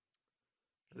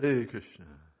Hare Krishna.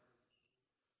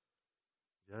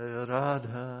 Jaya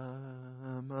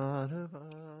Radha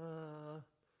Madhava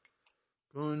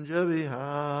Kunja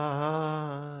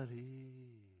Vihari.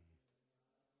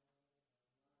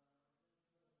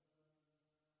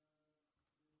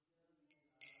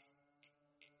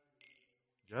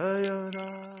 Jaya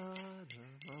Radha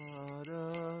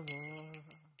Madhava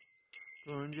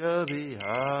Kunja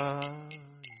Vihari.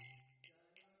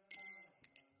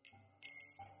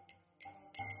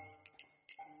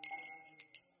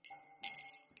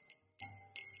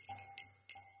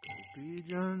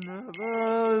 Gopijana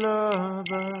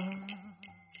Vallabha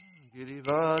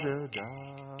Girivardhari.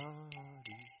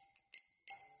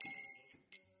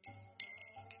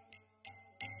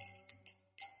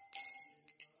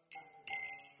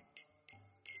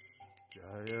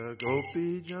 Jaya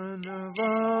Gopijana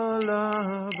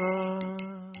Vallabha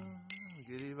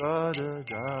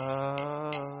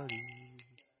Girivardhari.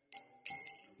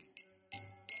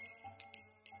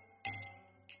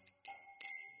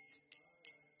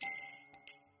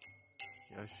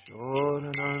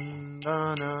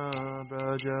 Yashodanandana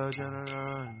Braja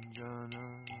Janaranjana.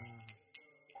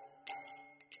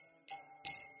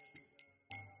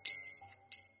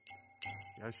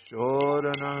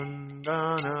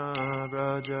 Yashodanandana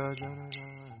Braja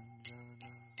Janaranjana.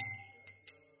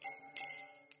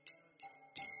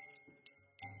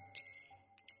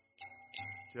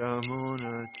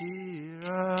 Jamuna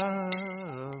Tira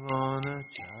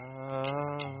Vanachari.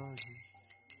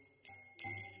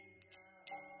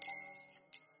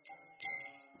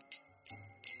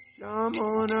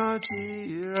 Jamuna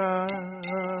Tira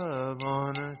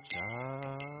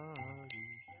Vanachari.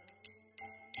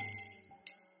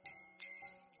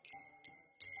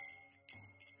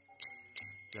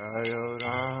 Jaya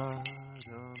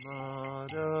Radha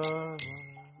Madhava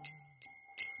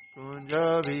Kunja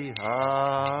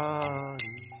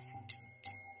Vihari.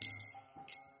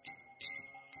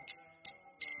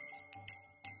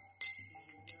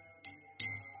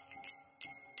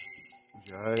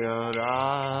 Jaya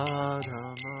Radha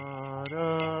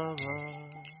Madhava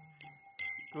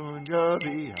Kunja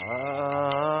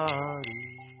Vihari.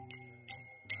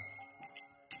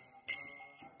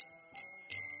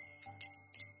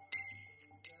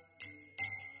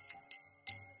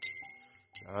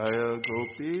 Jaya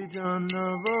Gopijana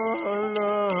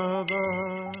Vallabha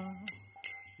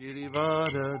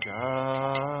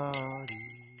Girivardhari.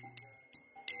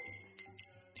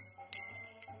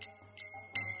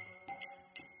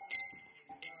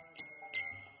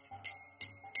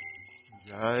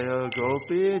 Jaya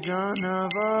Gopijana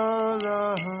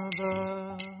Vallabha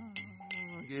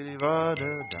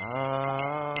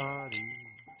Girivardhari.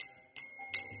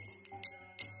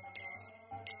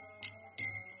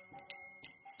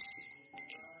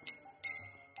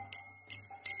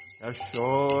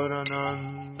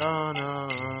 Yashodanandana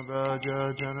Braja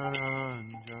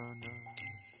Janaranjana.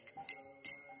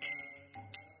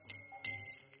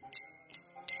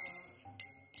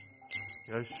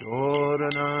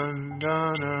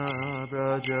 Yashodanandana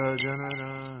Braja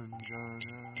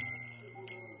Janaranjana.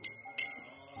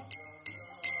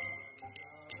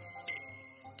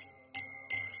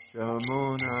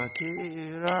 Jamuna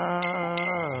Tira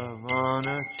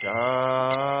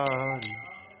Vanachari.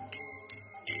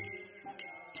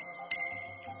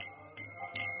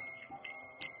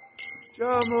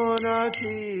 Jamuna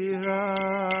Tira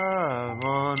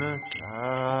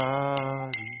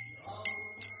Vanachari.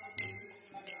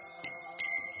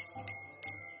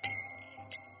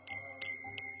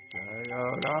 Jaya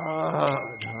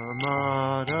Radha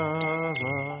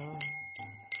Madhava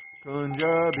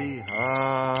Kunja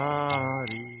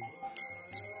Vihari.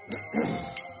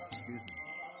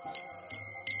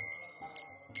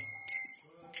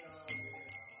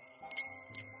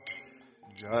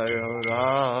 Jaya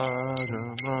Radha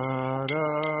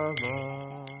Madhava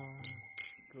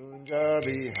Kunja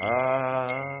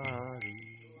Vihari.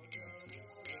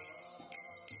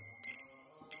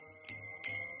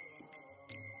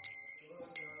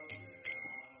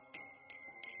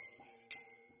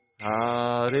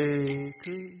 Hare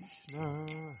Krishna,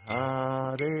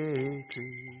 Hare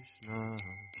Krishna,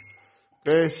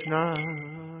 Krishna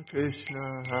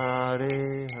Krishna,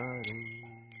 Hare Hare,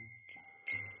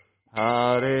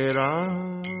 Hare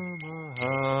Rama,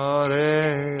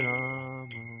 Hare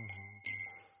Rama,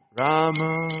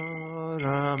 Rama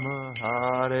Rama,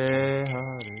 Hare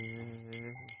Hare.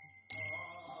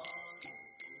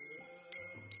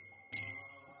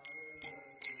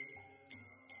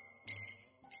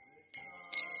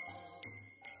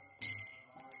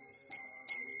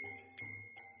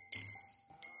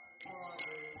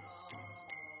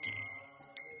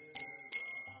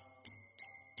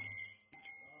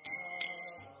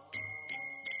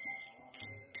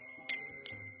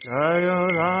 Jaya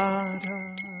Radha,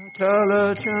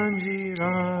 Kalachandji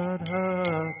Radha,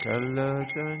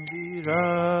 Kalachandji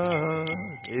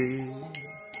Radhe.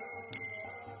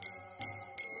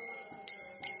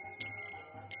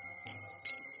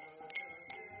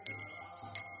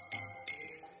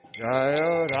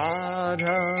 Jaya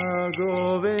Radha,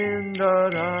 Govinda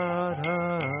Radha,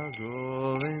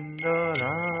 Govinda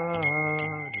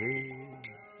Radhe.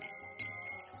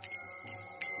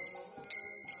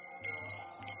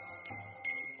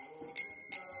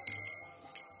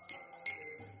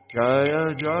 Jaya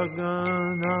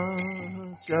Jagannath,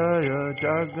 Jaya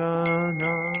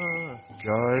Jagannath,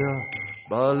 Jaya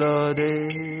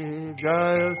Baladev,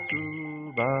 Jaya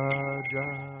Subhadra.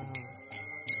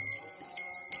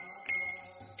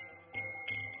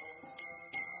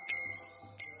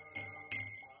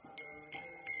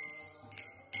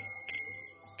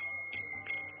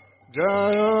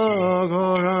 Jaya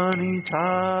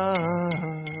Gauranitai,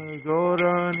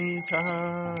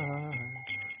 Gauranitai,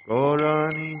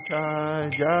 Gauranitai,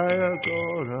 Jaya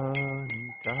Gauranitai.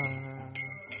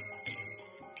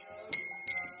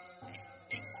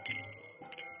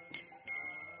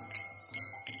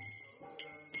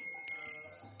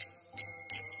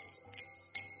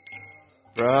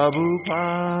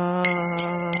 Prabhupada,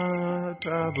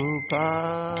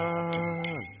 Prabhupada,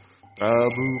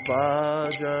 Prabhupada,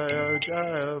 Jaya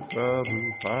Jaya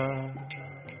Prabhupada.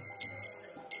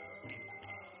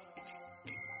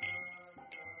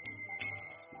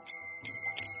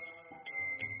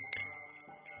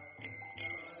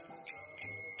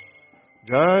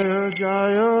 Jaya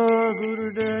Jaya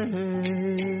Gurudev,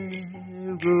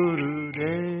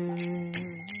 Gurudev,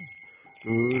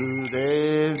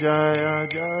 Gurudev, Jaya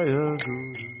Jaya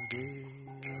Gurudev.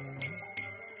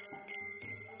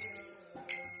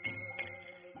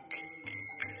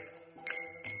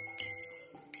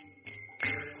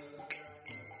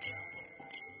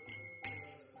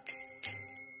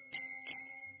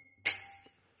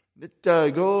 Nitya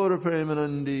Gaura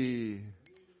Premanandi,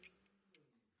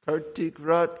 Kartik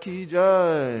Rat Ki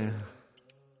Jai,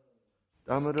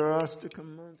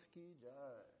 Damodarastakam Month Ki Jai.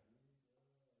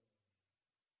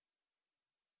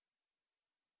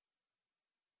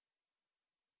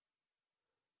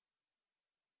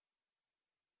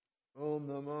 Om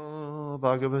Namo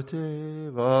Bhagavate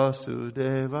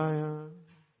Vasudevaya.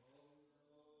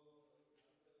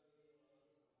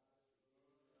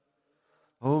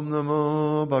 Om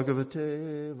Namo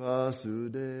Bhagavate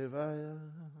Vasudevaya.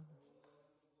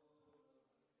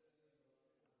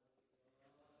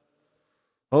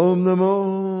 Om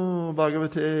Namo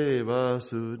Bhagavate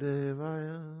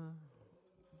Vasudevaya.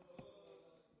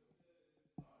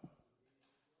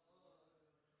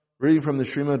 Reading from the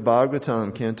Srimad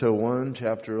Bhagavatam, Canto 1,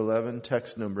 Chapter 11,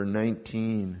 Text number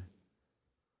 19.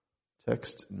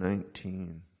 Text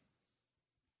 19.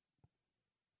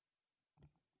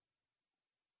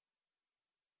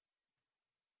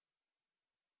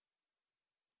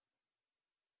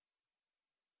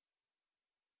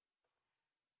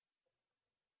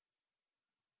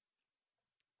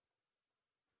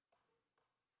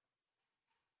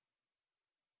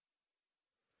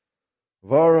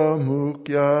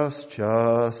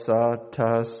 Varamukyascha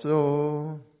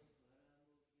sataso.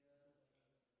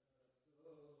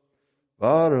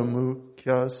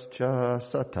 Varamukyascha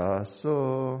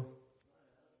sataso.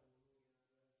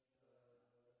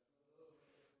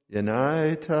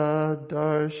 Yanaita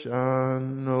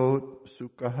darshanot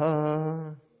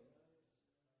sukhaha.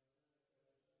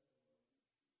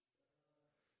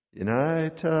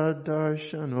 Yanaita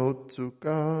darshanot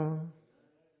sukha.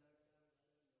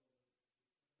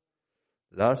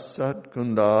 Lasat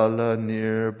kundala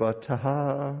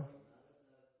nirbataha.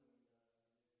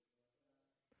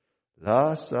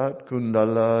 Lasat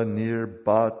kundala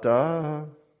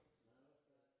nirbata.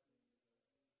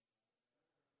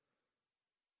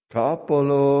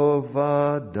 Kapalo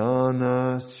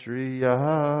vadana sriya.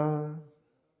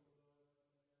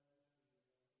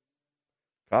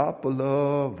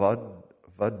 Kapalo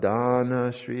vadana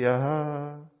sriya.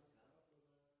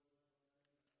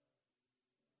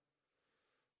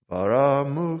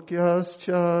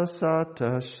 Varamukyascha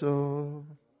sataso.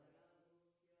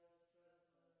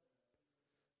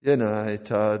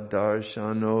 Yenaita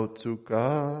darshanotsuka.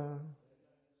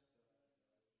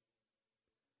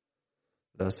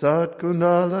 Lasat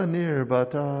kundala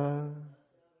nirbata.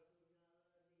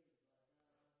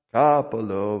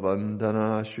 Kapalo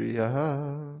vandana shriya.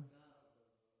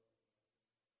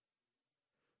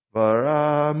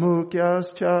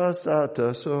 Varamukyascha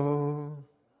sataso.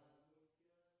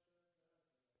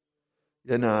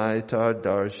 Yanaita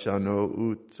darshano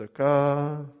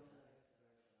utsaka.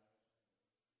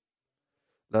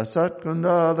 Lasat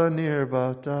Kundala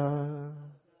Nirbata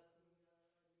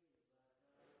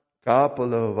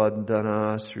Kapalo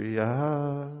Vandana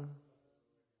Sriya.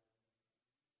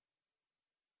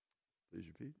 Please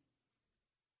repeat.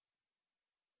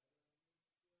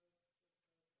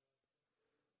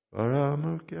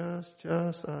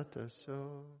 Paramukyascha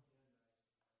Sataso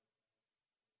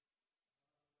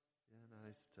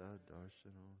Yanaista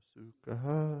Darshano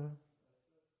Sukha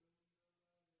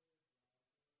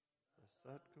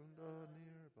Satkunda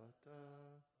Nirbata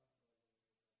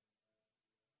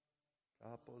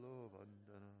Kapalo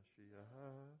Vandana Shriya.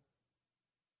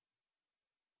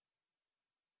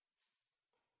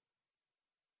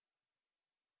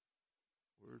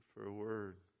 Word for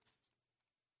word.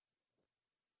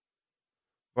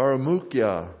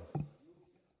 Paramukya,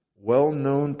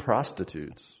 well-known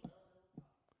prostitutes.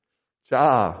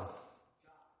 Cha,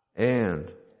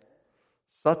 and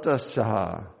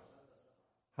Satasha,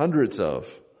 hundreds of.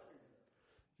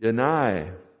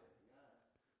 Yanai,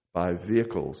 by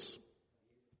vehicles.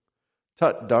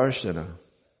 Tat Darshana,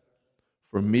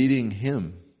 for meeting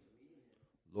him,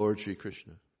 Lord Sri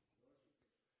Krishna.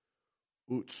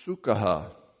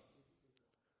 Utsukaha,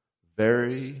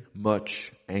 very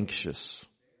much anxious.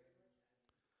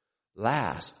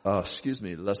 Lasat,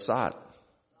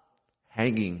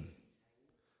 hanging.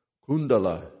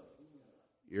 Kundala,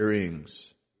 earrings.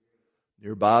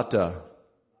 Nirbata,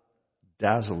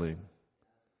 dazzling.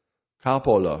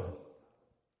 Kapola,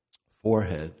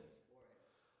 forehead.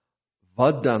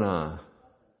 Vadana,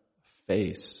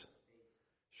 face.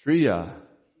 Shriya,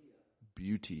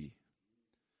 beauty.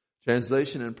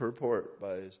 Translation and purport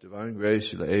by His Divine Grace,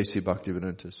 Srila A.C.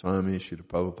 Bhaktivedanta Swami, Srila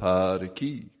Prabhupada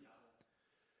Ki.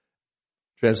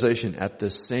 Translation: at the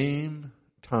same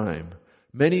time,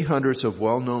 many hundreds of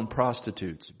well-known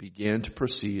prostitutes began to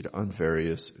proceed on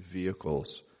various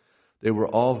vehicles. They were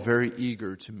all very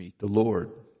eager to meet the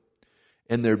Lord,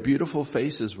 and their beautiful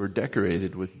faces were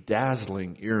decorated with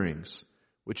dazzling earrings,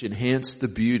 which enhanced the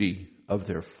beauty of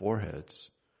their foreheads.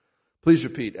 Please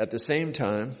repeat. At the same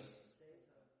time,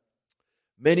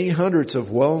 many hundreds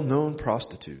of well-known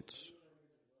prostitutes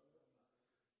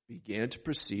began to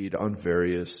proceed on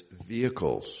various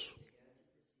vehicles.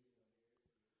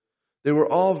 They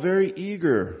were all very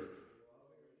eager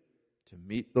to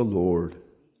meet the Lord,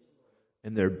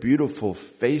 and their beautiful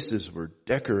faces were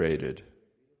decorated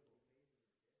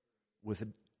with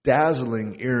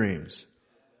dazzling earrings,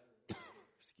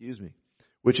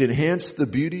 which enhanced the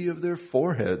beauty of their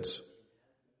foreheads.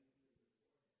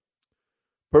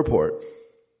 Purport.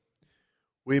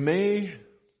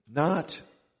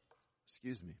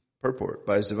 Purport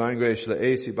by His Divine Grace, Srila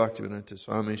A.C. Bhaktivedanta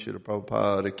Swami, Srila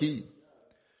Prabhupada Ki.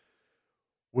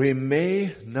 We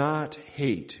may not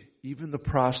hate even the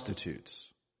prostitutes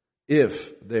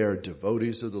if they are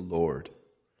devotees of the Lord.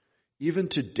 Even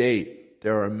to date,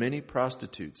 there are many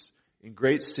prostitutes in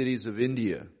great cities of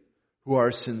India who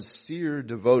are sincere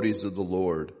devotees of the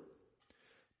Lord.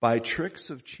 By tricks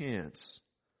of chance,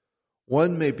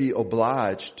 one may be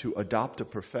obliged to adopt a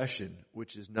profession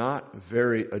which is not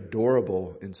very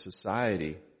adorable in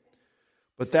society,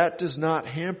 but that does not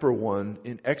hamper one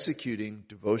in executing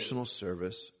devotional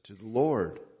service to the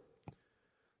Lord.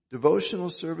 Devotional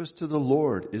service to the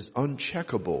Lord is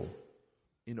uncheckable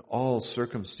in all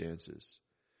circumstances.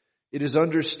 It is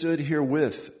understood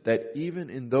herewith that even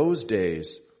in those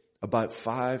days, about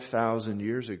 5,000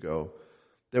 years ago,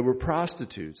 there were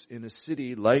prostitutes in a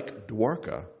city like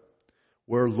Dwarka,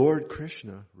 where Lord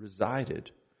Krishna resided.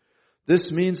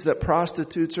 This means that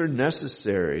prostitutes are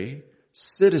necessary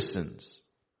citizens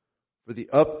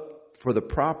for the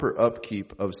proper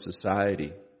upkeep of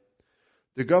society.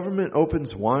 The government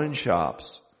opens wine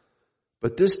shops,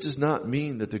 but this does not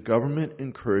mean that the government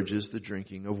encourages the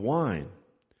drinking of wine.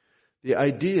 The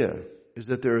idea is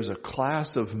that there is a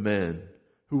class of men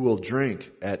who will drink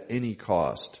at any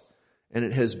cost, and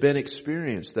it has been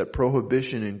experienced that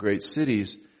prohibition in great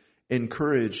cities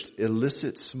encouraged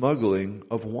illicit smuggling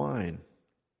of wine.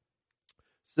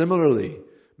 Similarly,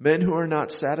 men who are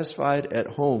not satisfied at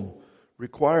home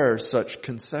require such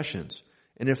concessions,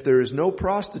 and if there is no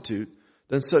prostitute,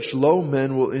 then such low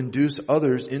men will induce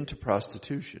others into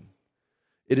prostitution.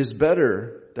 It is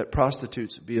better that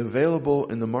prostitutes be available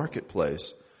in the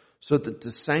marketplace so that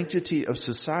the sanctity of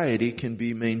society can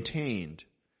be maintained.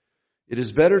 It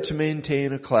is better to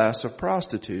maintain a class of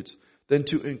prostitutes than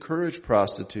to encourage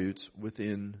prostitutes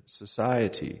within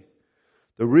society.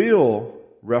 The real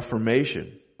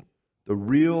reformation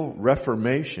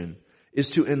is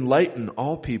to enlighten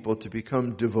all people to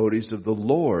become devotees of the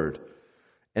Lord,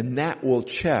 and that will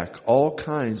check all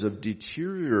kinds of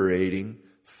deteriorating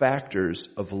factors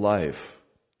of life.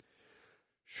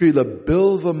 Srila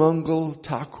Bilvamangal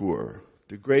Thakur,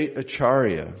 the great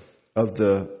Acharya of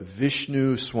the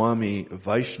Vishnu Swami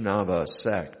Vaishnava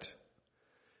sect,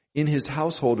 in his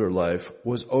householder life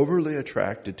was overly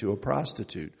attracted to a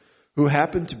prostitute who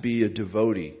happened to be a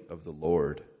devotee of the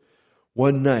Lord.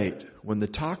 One night, when the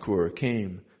Thakur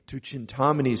came to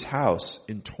Chintamani's house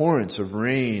in torrents of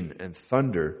rain and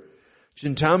thunder,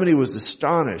 Chintamani was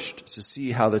astonished to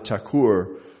see how the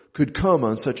Thakur could come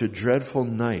on such a dreadful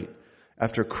night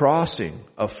after crossing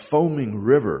a foaming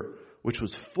river which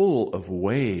was full of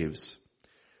waves.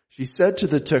 She said to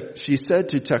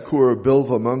Thakur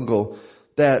Bilvamangal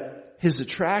that his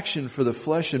attraction for the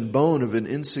flesh and bone of an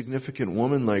insignificant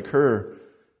woman like her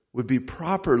would be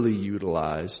properly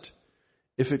utilized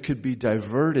if it could be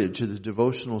diverted to the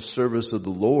devotional service of the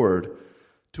Lord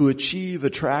to achieve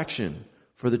attraction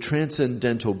for the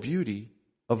transcendental beauty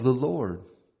of the Lord.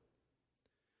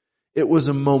 It was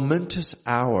a momentous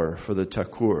hour for the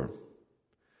Thakur,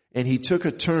 and he took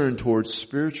a turn towards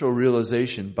spiritual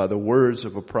realization by the words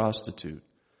of a prostitute.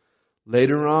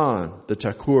 Later on, the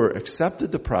Thakur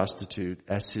accepted the prostitute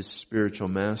as his spiritual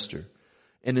master,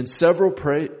 and in several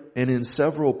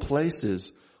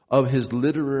places of his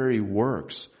literary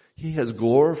works, he has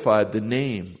glorified the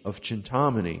name of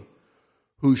Chintamani,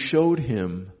 who showed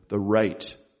him the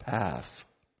right path.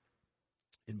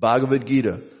 In Bhagavad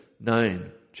Gita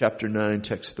 9, chapter 9,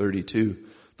 text 32,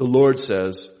 the Lord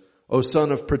says, O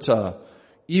son of Pritha,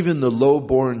 even the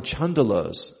low-born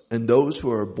Chandalas and those who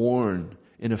are born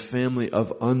in a family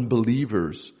of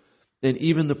unbelievers, and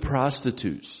even the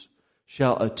prostitutes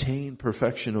shall attain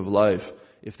perfection of life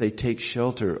if they take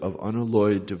shelter of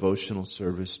unalloyed devotional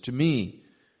service to me.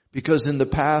 Because in the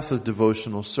path of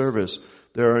devotional service,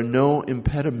 there are no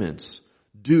impediments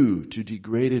due to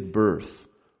degraded birth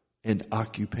and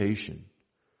occupation.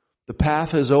 The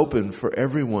path is open for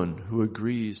everyone who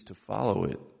agrees to follow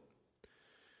it.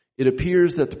 It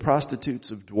appears that the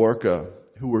prostitutes of Dwarka,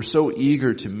 who were so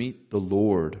eager to meet the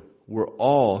Lord, were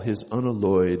all his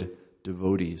unalloyed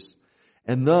devotees.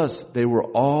 And thus they were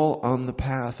all on the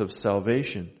path of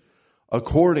salvation,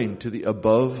 according to the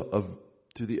above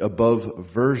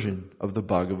version of the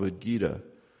Bhagavad Gita.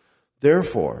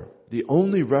 Therefore, the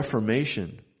only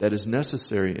reformation that is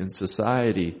necessary in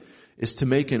society is to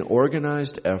make an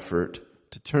organized effort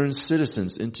to turn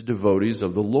citizens into devotees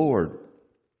of the Lord.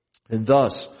 And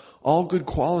thus, all good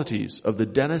qualities of the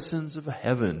denizens of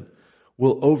heaven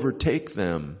will overtake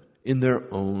them in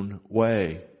their own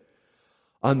way.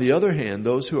 On the other hand,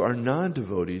 those who are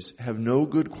non-devotees have no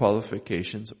good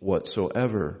qualifications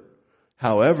whatsoever.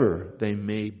 However, they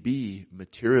may be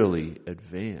materially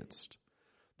advanced.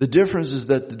 The difference is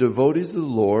that the devotees of the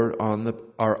Lord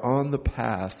are on the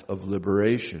path of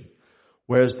liberation,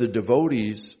 whereas the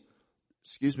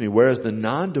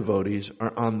non-devotees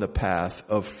are on the path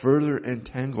of further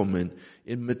entanglement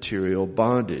in material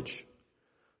bondage.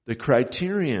 The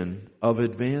criterion of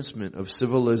advancement of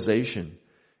civilization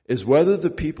is whether the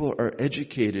people are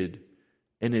educated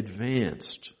and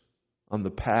advanced on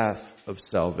the path of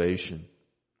salvation.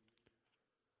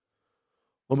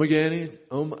 Om Agani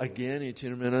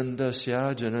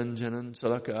Tirmanandasya Jananjanan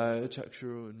Salakaya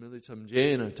Chakshuru Militam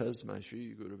Jena Tasmai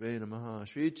Shri Gurave Namaha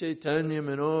Shri Chaitanya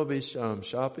Manobisham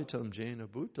Shapitam Jena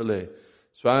Bhutale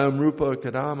Swayam Rupa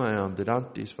Kadamayam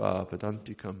Dadanti Sva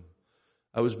Padantikam.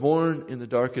 I was born in the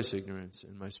darkest ignorance,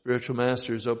 and my spiritual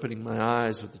master is opening my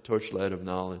eyes with the torchlight of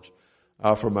knowledge. I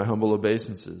offer my humble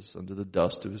obeisances under the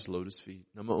dust of his lotus feet.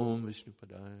 Nama Om Vishnu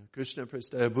Padaya Krishna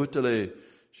Prestaya Bhutale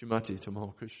Shrimati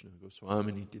Tamal Krishna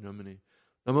Goswami Niti Namani.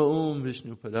 Nama Om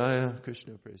Vishnu Padaya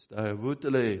Krishna Prestaya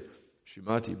Bhutale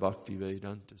Shrimati Bhakti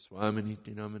Vedanta Swami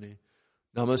Niti Namani.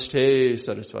 Namaste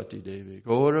Saraswati Devi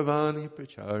Gauravani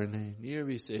Pracharane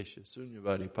Nirvisesha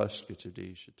Sunyavadi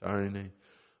Paskachadi Shatarane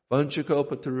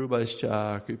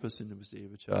Vanchakalpatarubhaischa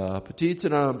Kripasindavasevacha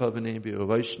Patitanam Pavanebhyo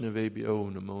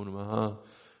Vaishnavebhyo Namo Namaha.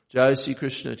 Jai Sri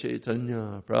Krishna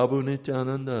Chaitanya Prabhu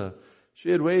Nityananda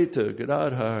Shri Advaita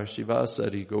Gadadhar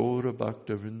Shivasari Gaura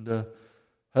Bhakta Vrinda.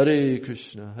 Hare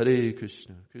Krishna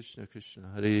Krishna Krishna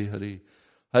Hare Hare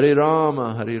Hare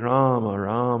Rama Rama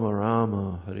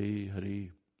Rama Hare Hare.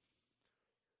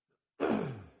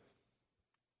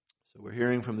 So we're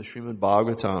hearing from the Srimad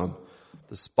Bhagavatam,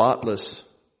 the spotless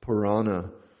Purana.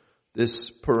 This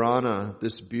Purana,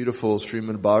 this beautiful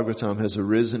Srimad Bhagavatam, has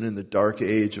arisen in the dark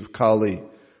age of Kali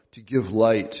to give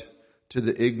light to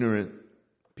the ignorant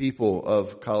people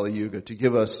of Kali Yuga,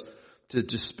 to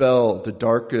dispel the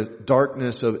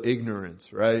darkness of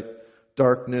ignorance, right?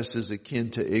 Darkness is akin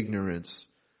to ignorance.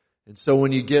 And so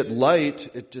when you get light,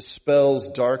 it dispels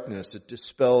darkness, it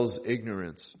dispels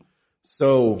ignorance.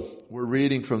 So we're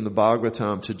reading from the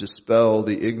Bhagavatam to dispel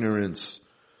the ignorance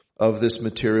of this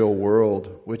material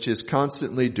world, which is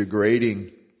constantly degrading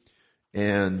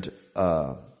and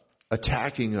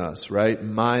attacking us, right?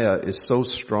 Maya is so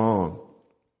strong.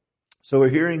 So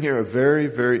we're hearing here a very,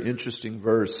 very interesting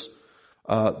verse.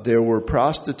 There were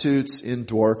prostitutes in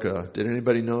Dwarka. Did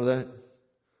anybody know that?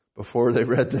 Before they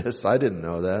read this, I didn't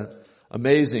know that.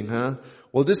 Amazing, huh?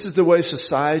 Well, this is the way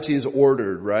society is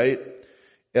ordered, right?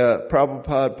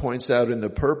 Prabhupada points out in the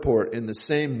purport, in the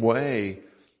same way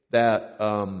that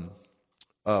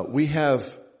we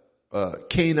have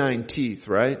canine teeth,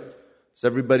 right? Has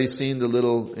everybody seen the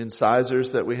little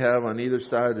incisors that we have on either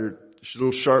side? They're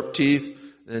little sharp teeth,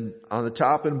 and on the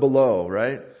top and below,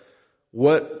 right?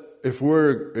 What if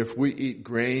we eat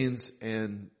grains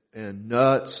and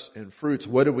nuts and fruits?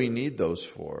 What do we need those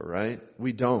for, right?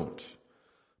 We don't.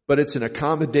 But it's an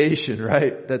accommodation,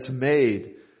 right? That's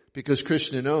made because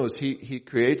Krishna knows he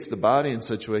creates the body in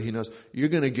such a way. He knows you're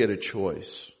going to get a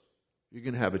choice. You're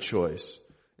going to have a choice.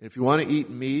 And if you want to eat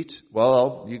meat,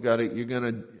 well,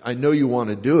 I know you want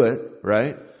to do it,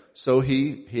 right? So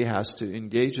he has to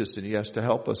engage us and he has to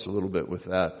help us a little bit with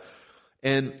that.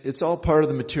 And it's all part of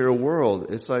the material world.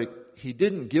 It's like he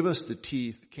didn't give us the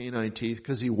teeth, canine teeth,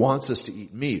 because he wants us to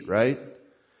eat meat, right?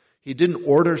 He didn't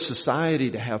order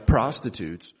society to have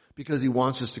prostitutes because he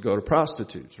wants us to go to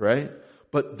prostitutes, right?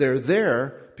 But they're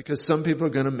there because some people are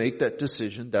going to make that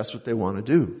decision. That's what they want to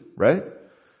do, right?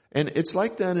 And it's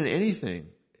like that in anything.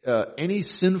 Any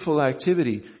sinful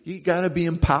activity, you got to be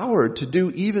empowered to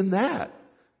do even that.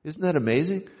 Isn't that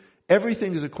amazing?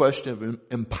 Everything is a question of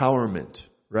empowerment,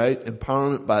 right?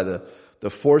 Empowerment by the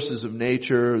forces of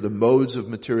nature, the modes of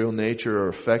material nature are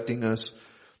affecting us.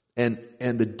 And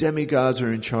the demigods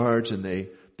are in charge and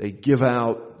they give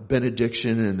out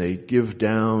benediction and they give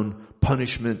down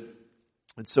punishment.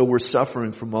 And so we're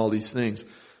suffering from all these things.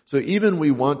 So even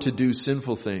we want to do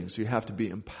sinful things, you have to be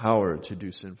empowered to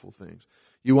do sinful things.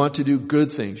 You want to do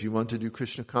good things, you want to do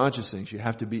Krishna conscious things, you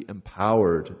have to be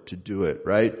empowered to do it,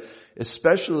 right?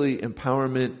 Especially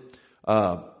empowerment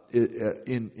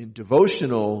in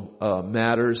devotional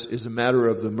matters is a matter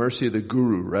of the mercy of the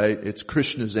Guru, right? It's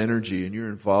Krishna's energy and you're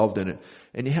involved in it.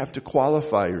 And you have to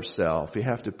qualify yourself. You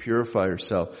have to purify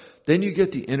yourself. Then you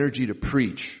get the energy to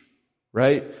preach,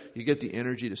 right? You get the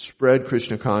energy to spread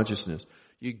Krishna consciousness.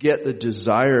 You get the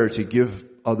desire to give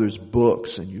others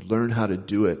books and you learn how to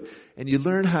do it. And you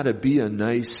learn how to be a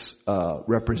nice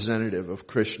representative of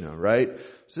Krishna, right?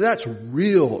 So that's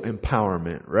real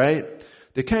empowerment, right?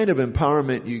 The kind of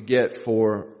empowerment you get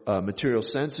for material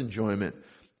sense enjoyment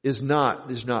is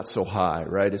not so high,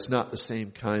 right? It's not the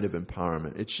same kind of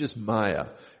empowerment. It's just Maya.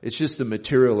 It's just the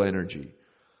material energy.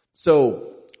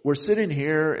 So we're sitting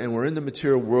here and we're in the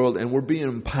material world and we're being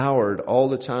empowered all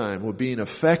the time. We're being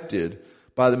affected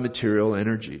by the material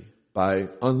energy, by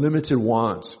unlimited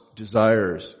wants,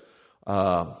 desires,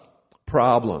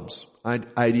 problems,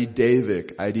 ID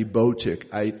Davik, ID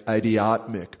Bautik, ID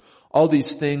Atmik. All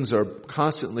these things are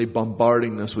constantly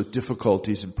bombarding us with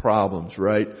difficulties and problems,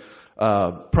 right?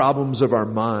 Problems of our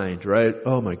mind, right?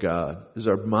 Oh my God. Does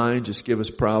our mind just give us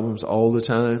problems all the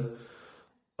time?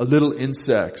 A little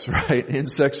insects, right?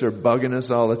 Insects are bugging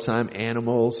us all the time.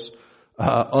 Animals,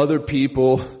 other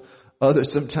people, other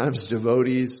sometimes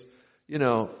devotees. You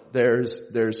know, there's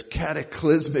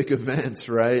cataclysmic events,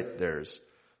 right? There's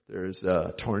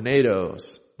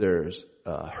tornadoes, there's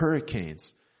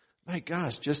hurricanes. My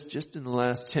gosh, just in the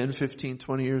last 10, 15,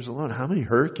 20 years alone, how many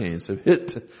hurricanes have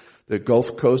hit the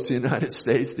Gulf Coast of the United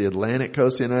States, the Atlantic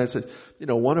Coast of the United States? You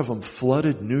know, one of them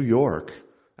flooded New York.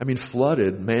 I mean,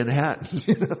 flooded Manhattan,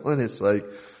 you know, and it's like,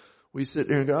 we sit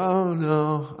there and go, oh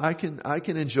no, I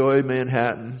can enjoy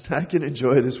Manhattan. I can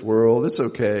enjoy this world. It's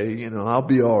okay. You know, I'll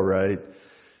be all right.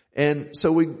 And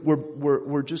so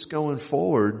we're just going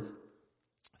forward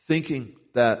thinking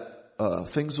that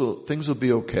things will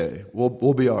be okay.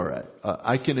 We'll be all right.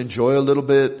 I can enjoy a little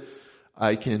bit.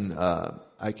 I can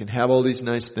have all these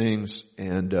nice things,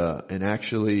 and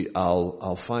actually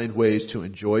I'll find ways to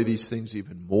enjoy these things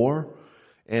even more.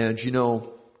 And you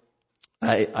know,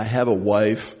 I have a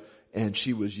wife, and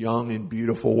she was young and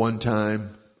beautiful one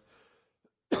time.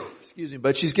 Excuse me,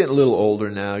 but she's getting a little older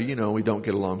now. You know, we don't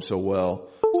get along so well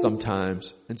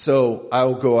sometimes. And so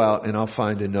I'll go out and I'll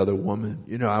find another woman.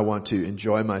 You know, I want to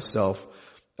enjoy myself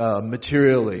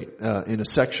materially in a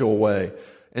sexual way.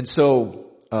 And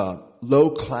so low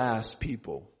class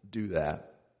people do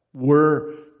that.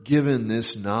 We're given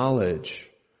this knowledge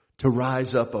to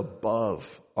rise up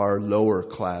above our lower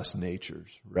class natures,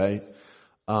 right?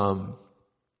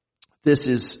 This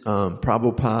is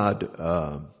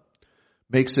Prabhupada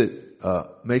makes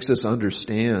us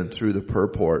understand through the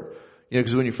purport.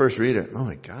 Because when you first read it, oh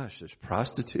my gosh, there's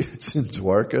prostitutes in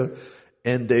Dwarka.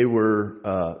 And they were,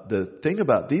 the thing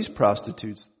about these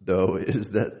prostitutes, though, is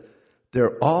that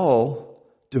they're all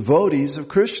devotees of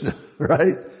Krishna,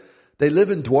 right? They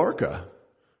live in Dwarka.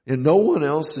 And no one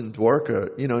else in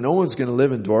Dwarka, no one's going to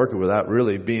live in Dwarka without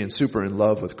really being super in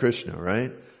love with Krishna,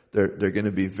 right? They're going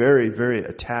to be very, very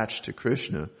attached to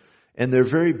Krishna. And they're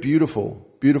very beautiful,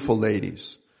 beautiful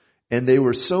ladies. And they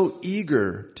were so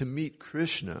eager to meet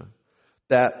Krishna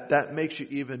that makes you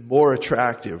even more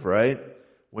attractive, right?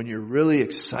 When you're really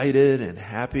excited and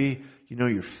happy,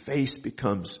 your face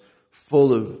becomes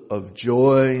full of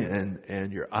joy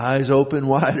and your eyes open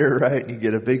wider, right? And you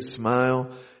get a big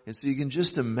smile. And so you can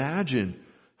just imagine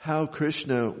how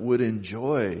Krishna would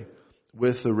enjoy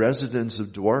with the residents of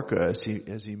Dwarka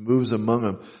as he moves among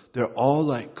them. They're all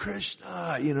like,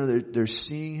 Krishna, they're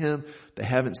seeing him. They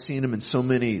haven't seen him in so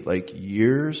many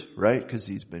years, right? Because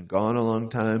he's been gone a long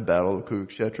time. Battle of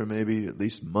Kurukshetra, maybe at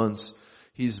least months.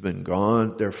 He's been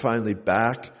gone. They're finally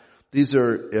back. These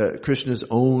are Krishna's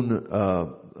own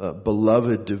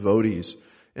beloved devotees.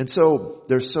 And so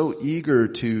they're so eager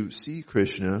to see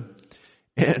Krishna.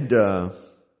 And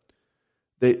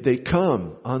they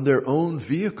come on their own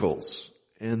vehicles.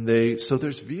 And so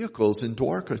there's vehicles in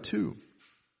Dwarka too.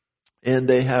 And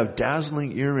they have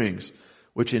dazzling earrings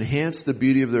which enhance the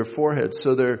beauty of their foreheads.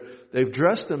 So they've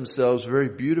dressed themselves very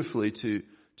beautifully to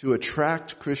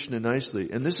attract Krishna nicely.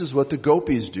 And this is what the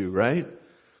gopis do, right?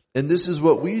 And this is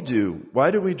what we do.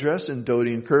 Why do we dress in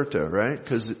dhoti and kurta, right?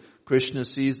 Because Krishna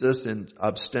sees us, and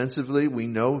ostensibly we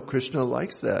know Krishna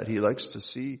likes that. He likes to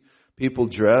see people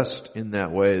dressed in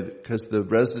that way because the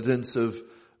residents of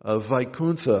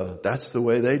Vaikuntha, that's the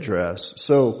way they dress.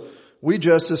 So we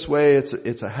dress this way.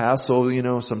 It's a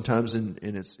hassle, sometimes, and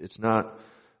it's not,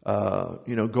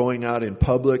 going out in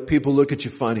public. People look at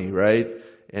you funny, right?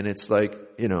 And it's like,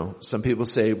 some people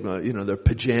say, they're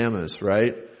pajamas,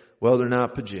 right? Well, they're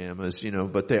not pajamas,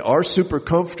 but they are super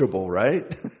comfortable,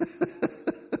 right?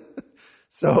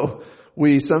 So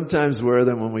we sometimes wear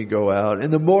them when we go out.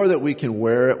 And the more that we can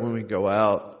wear it when we go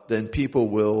out, then people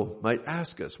might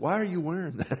ask us, why are you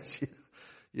wearing that?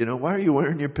 Why are you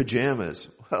wearing your pajamas?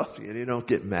 Well, you don't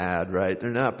get mad, right? They're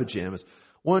not pajamas.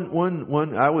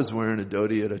 One, I was wearing a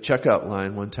dhoti at a checkout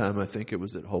line one time. I think it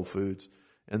was at Whole Foods.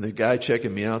 And the guy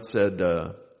checking me out said,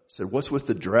 what's with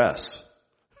the dress?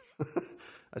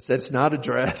 I said, it's not a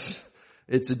dress.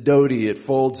 It's a dhoti. It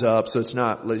folds up. So it's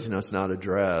not, it's not a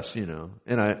dress,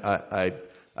 And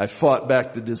I fought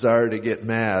back the desire to get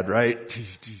mad, right?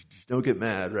 Don't get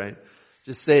mad, right?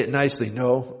 Just say it nicely.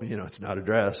 No, it's not a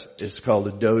dress. It's called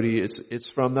a dhoti. It's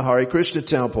from the Hare Krishna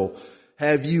temple.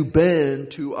 Have you been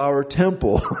to our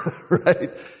temple? Right?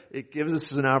 It gives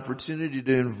us an opportunity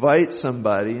to invite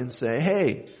somebody and say,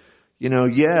 hey,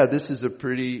 this is a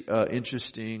pretty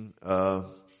interesting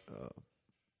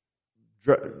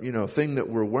thing that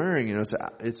we're wearing.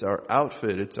 It's our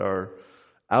outfit. It's our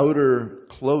outer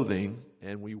clothing,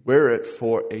 and we wear it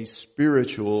for a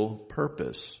spiritual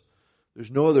purpose.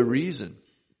 There's no other reason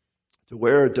to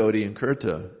wear a dhoti and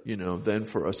kurta, than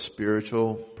for a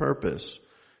spiritual purpose.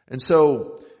 And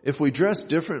so if we dress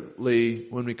differently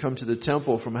when we come to the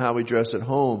temple from how we dress at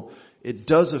home, it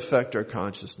does affect our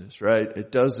consciousness, right?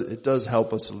 It does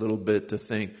help us a little bit to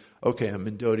think, okay, I'm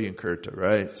in dhoti and kurta,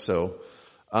 right? So,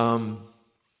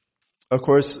 of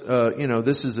course,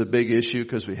 this is a big issue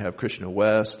because we have Krishna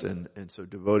West, and so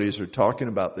devotees are talking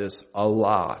about this a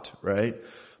lot, right?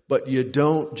 But you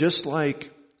don't, just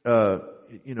like,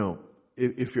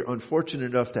 if you're unfortunate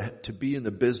enough to be in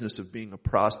the business of being a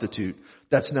prostitute,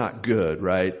 that's not good,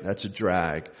 right? That's a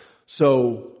drag.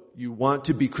 So you want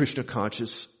to be Krishna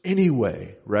conscious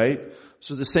anyway, right?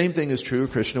 So the same thing is true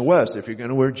of Krishna West. If you're going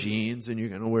to wear jeans and you're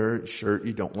going to wear a shirt,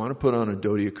 you don't want to put on a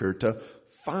dhoti or kurta,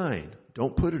 fine.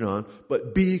 Don't put it on,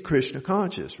 but be Krishna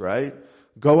conscious, right?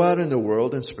 Go out in the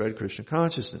world and spread Krishna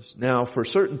consciousness. Now, for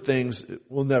certain things, it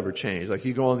will never change. Like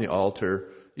you go on the altar,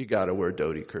 you got to wear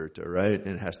dhoti kurta, right?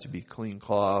 And it has to be clean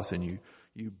cloth, and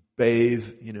you bathe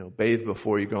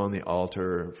before you go on the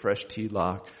altar, fresh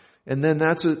tilak. And then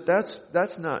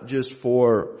that's not just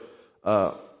for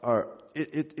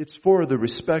it's for the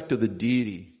respect of the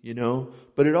deity,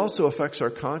 but it also affects our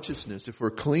consciousness. If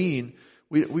we're clean,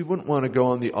 we wouldn't want to go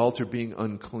on the altar being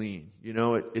unclean.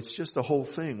 It's just the whole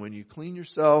thing. When you clean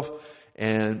yourself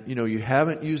and, you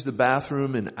haven't used the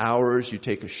bathroom in hours, you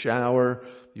take a shower,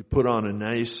 you put on a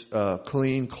nice,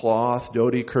 clean cloth,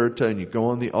 dhoti kurta, and you go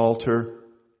on the altar,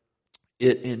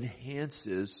 it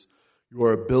enhances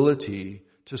your ability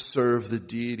to serve the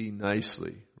deity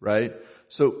nicely, right?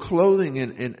 So clothing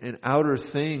and outer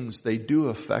things, they do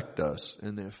affect us,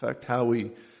 and they affect how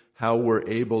we're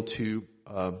able to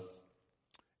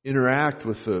interact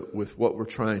with what we're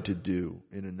trying to do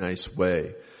in a nice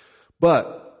way.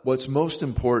 But what's most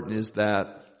important is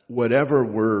that whatever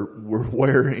we're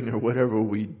wearing or whatever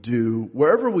we do,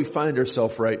 wherever we find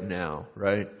ourselves right now,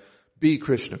 right? Be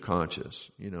Krishna conscious,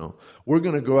 We're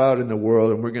going to go out in the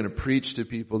world and we're going to preach to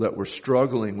people that we're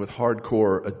struggling with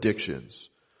hardcore addictions,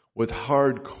 with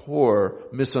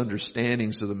hardcore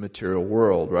misunderstandings of the material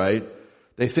world, right?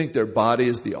 They think their body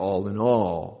is the all in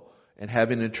all, and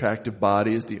having an attractive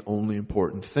body is the only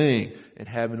important thing, and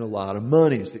having a lot of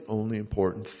money is the only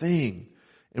important thing.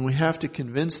 And we have to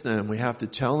convince them, we have to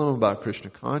tell them about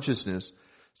Krishna consciousness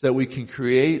so that we can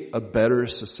create a better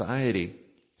society.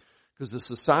 Because the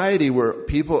society where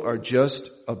people are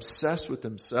just obsessed with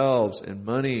themselves and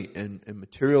money and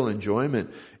material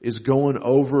enjoyment is going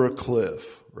over a cliff,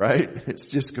 right? It's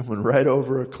just going right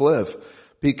over a cliff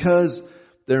because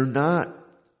they're not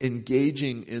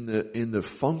engaging in the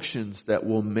functions that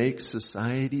will make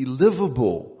society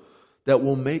livable, that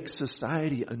will make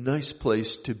society a nice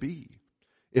place to be.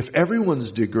 If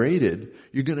everyone's degraded,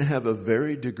 you're going to have a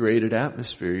very degraded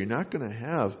atmosphere. You're not going to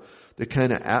have the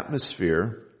kind of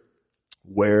atmosphere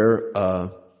where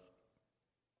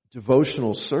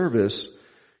devotional service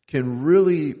can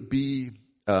really be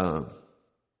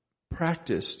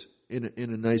practiced in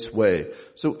a nice way.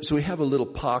 So we have a little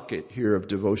pocket here of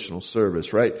devotional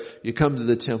service, right? You come to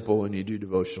the temple and you do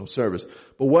devotional service.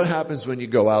 But what happens when you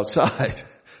go outside?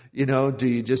 Do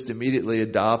you just immediately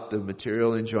adopt the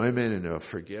material enjoyment and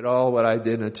forget all what I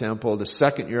did in a temple? The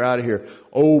second you're out of here,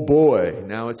 oh boy,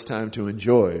 now it's time to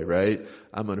enjoy, right?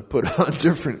 I'm going to put on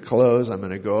different clothes. I'm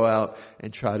going to go out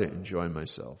and try to enjoy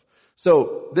myself.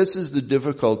 So this is the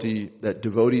difficulty that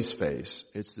devotees face.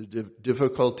 It's the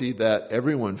difficulty that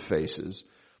everyone faces,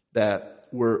 that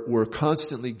we're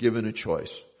constantly given a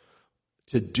choice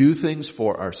to do things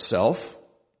for ourselves,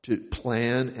 to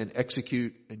plan and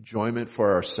execute enjoyment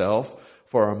for ourselves,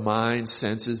 for our mind,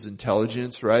 senses,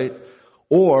 intelligence, right?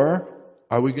 Or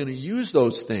are we going to use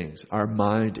those things, our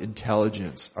mind,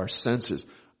 intelligence, our senses,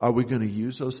 are we going to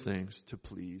use those things to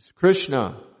please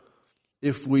Krishna?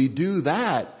 If we do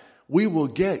that, we will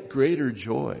get greater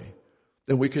joy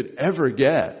than we could ever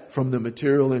get from the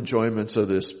material enjoyments of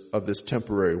this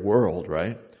temporary world,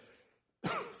 right?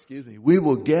 Excuse me. We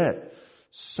will get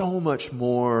so much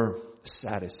more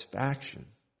satisfaction,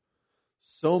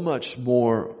 so much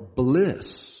more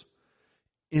bliss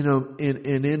in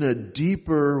a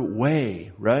deeper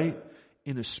way, right?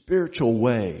 In a spiritual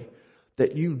way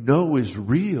that is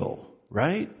real,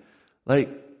 right?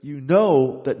 Like,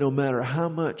 that no matter how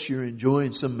much you're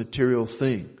enjoying some material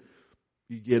thing,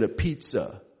 you get a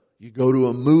pizza, you go to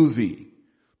a movie,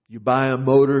 you buy a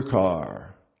motor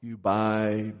car, you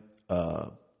buy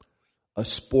a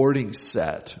sporting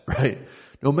set, right?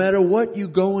 No matter what you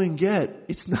go and get,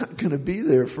 it's not going to be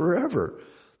there forever.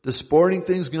 The sporting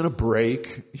thing's going to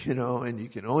break, and you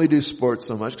can only do sports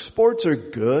so much. Sports are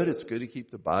good. It's good to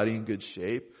keep the body in good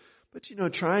shape. But,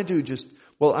 trying to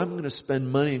I'm going to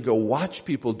spend money and go watch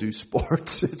people do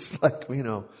sports. It's like,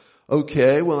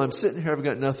 okay, well, I'm sitting here. I've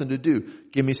got nothing to do.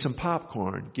 Give me some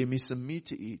popcorn. Give me some meat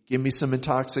to eat. Give me some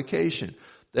intoxication.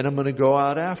 Then I'm going to go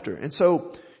out after. And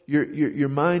so your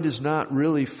mind is not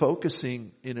really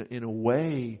focusing in a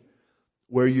way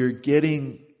where you're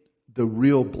getting the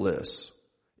real bliss.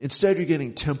 Instead, you're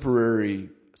getting temporary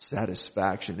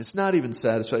satisfaction. It's not even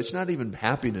satisfaction. It's not even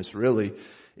happiness, really.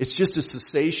 It's just a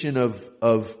cessation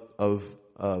of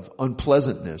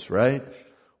unpleasantness, right?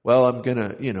 Well, I'm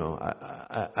gonna,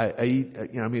 I eat,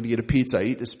 I'm gonna get a pizza. I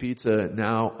eat this pizza.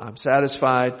 Now I'm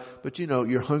satisfied, but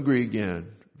you're hungry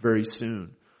again very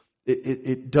soon.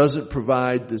 It doesn't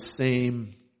provide the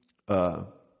same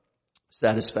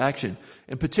satisfaction.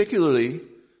 And particularly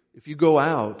if you go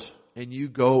out and you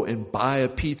go and buy a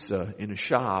pizza in a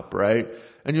shop, right?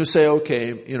 And you'll say,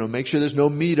 okay, make sure there's no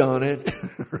meat on it,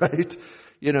 right?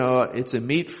 It's a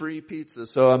meat-free pizza,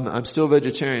 so I'm still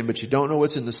vegetarian, but you don't know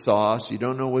what's in the sauce, you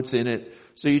don't know what's in it.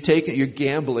 So you take it, you're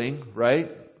gambling,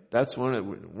 right? That's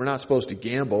we're not supposed to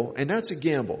gamble, and that's a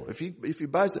gamble. If you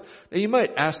buy some, now you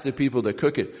might ask the people that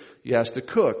cook it. You ask the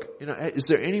cook, is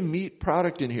there any meat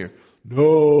product in here?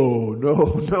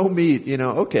 No meat.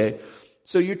 Okay.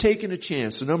 So you're taking a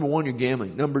chance. So number one, you're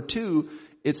gambling. Number two,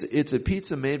 it's a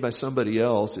pizza made by somebody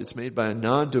else. It's made by a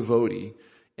non-devotee,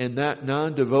 and that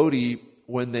non-devotee,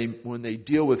 when they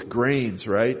deal with grains,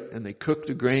 right, and they cook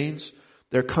the grains,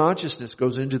 their consciousness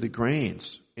goes into the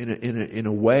grains in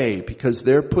a way because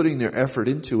they're putting their effort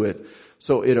into it.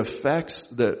 So it affects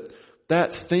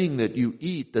that thing that you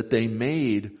eat that they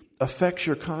made affects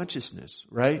your consciousness,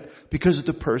 right? Because of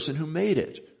the person who made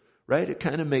it, right? It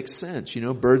kind of makes sense.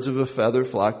 Birds of a feather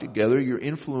flock together. You're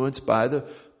influenced by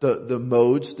the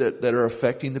modes that are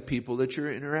affecting the people that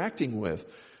you're interacting with.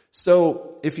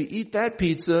 So if you eat that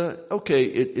pizza, okay,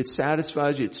 it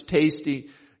satisfies you, it's tasty,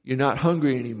 you're not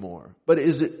hungry anymore. But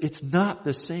it's not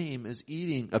the same as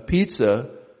eating a pizza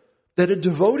that a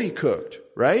devotee cooked,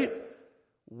 right?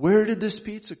 Where did this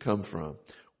pizza come from?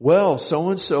 Well,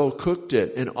 so-and-so cooked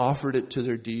it and offered it to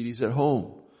their deities at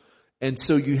home. And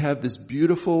so you have this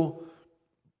beautiful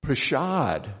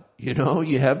prasad, you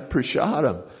have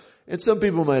prasadam. And some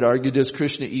people might argue, does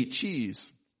Krishna eat cheese?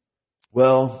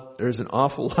 Well, there's an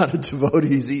awful lot of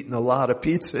devotees eating a lot of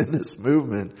pizza in this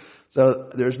movement.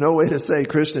 So there's no way to say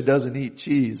Krishna doesn't eat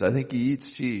cheese. I think he eats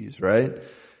cheese, right?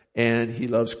 And he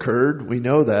loves curd. We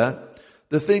know that.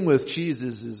 The thing with cheese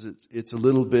is it's a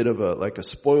little bit of like a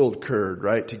spoiled curd,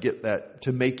 right?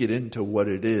 To make it into what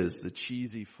it is, the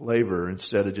cheesy flavor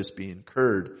instead of just being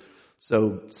curd.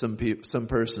 So some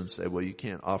persons say, well, you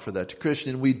can't offer that to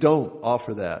Krishna. And we don't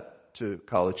offer that to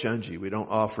Kalachandji. We don't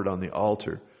offer it on the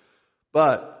altar.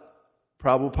 But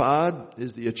Prabhupada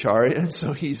is the Acharya, and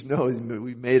so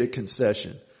we made a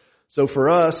concession. So for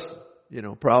us,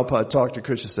 Prabhupada talked to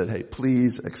Krishna, said, hey,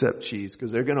 please accept cheese,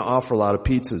 because they're going to offer a lot of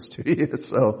pizzas to you.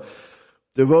 So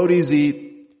devotees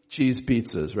eat cheese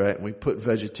pizzas, right? And we put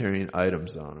vegetarian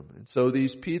items on them. And so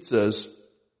these pizzas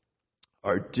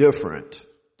are different.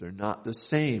 They're not the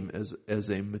same as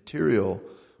a material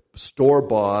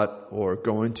store-bought or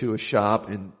going to a shop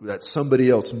and that somebody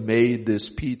else made this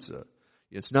pizza.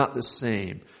 It's not the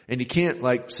same. And you can't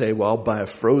say, well, I'll buy a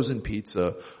frozen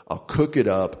pizza, I'll cook it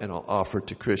up, and I'll offer it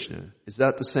to Krishna. Is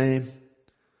that the same?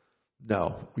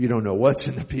 No. You don't know what's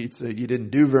in the pizza. You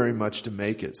didn't do very much to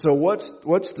make it. So what's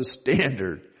the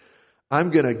standard?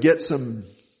 I'm going to get some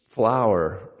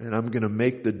flour, and I'm going to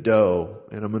make the dough,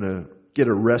 and I'm going to get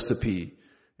a recipe,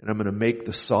 and I'm going to make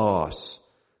the sauce,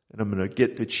 and I'm going to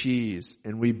get the cheese.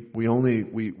 And we only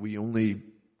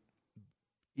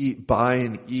buy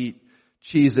and eat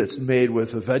cheese that's made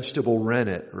with a vegetable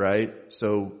rennet, right?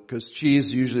 So, because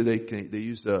cheese usually they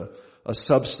use a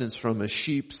substance from a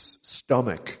sheep's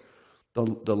stomach.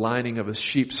 The lining of a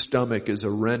sheep's stomach is a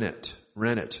rennet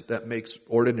that makes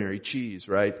ordinary cheese,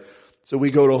 right? So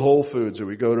we go to Whole Foods or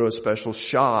we go to a special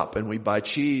shop and we buy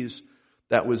cheese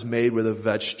that was made with a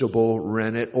vegetable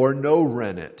rennet or no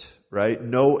rennet, right?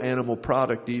 No animal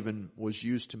product even was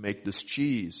used to make this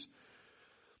cheese.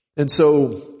 And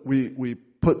so we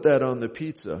put that on the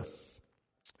pizza.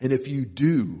 And if you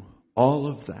do all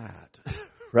of that,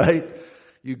 right?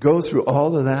 You go through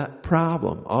all of that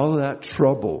problem, all of that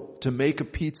trouble to make a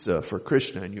pizza for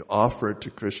Krishna, and you offer it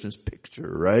to Krishna's picture,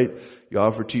 right? You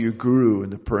offer it to your guru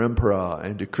and the parampara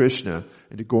and to Krishna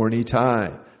and to Gaura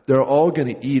Nitai. They're all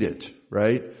going to eat it,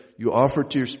 right? You offer it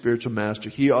to your spiritual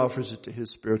master. He offers it to his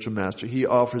spiritual master. He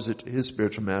offers it to his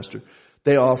spiritual master.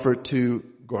 They offer it to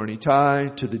Gaura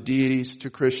Nitai, to the deities, to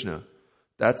Krishna.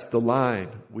 That's the line.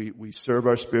 We serve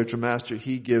our spiritual master.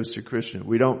 He gives to Krishna.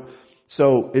 We don't.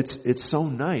 So it's so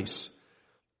nice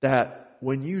that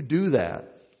when you do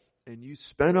that and you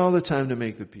spend all the time to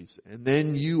make the pizza and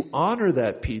then you honor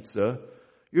that pizza,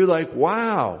 you're like,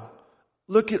 wow,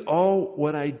 look at all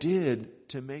what I did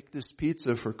to make this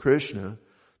pizza for Krishna.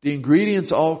 The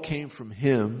ingredients all came from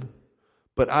him,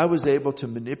 but I was able to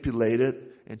manipulate it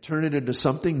and turn it into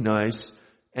something nice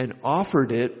and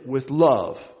offered it with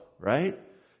love, right?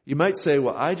 You might say,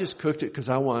 well, I just cooked it because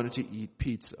I wanted to eat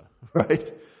pizza,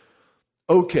 right?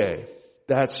 Okay,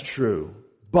 that's true.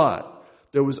 But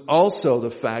there was also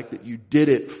the fact that you did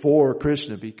it for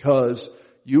Krishna because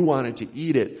you wanted to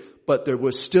eat it, but there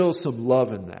was still some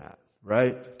love in that,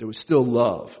 right? There was still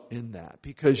love in that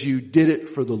because you did it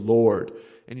for the Lord.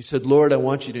 And you said, Lord, I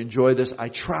want you to enjoy this. I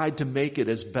tried to make it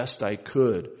as best I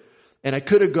could. And I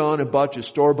could have gone and bought you a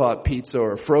store-bought pizza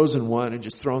or a frozen one and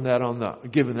just thrown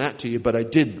that given that to you, but I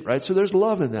didn't, right? So there's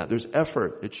love in that. There's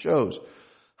effort. It shows.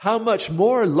 How much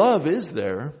more love is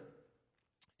there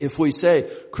if we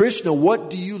say, Krishna, what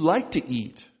do you like to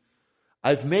eat?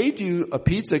 I've made you a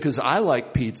pizza because I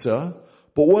like pizza,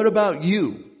 but what about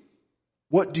you?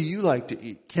 What do you like to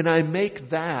eat? Can I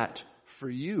make that for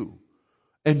you?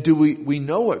 And do we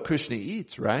know what Krishna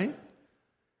eats, right?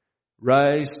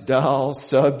 Rice, dal,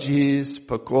 sabjis,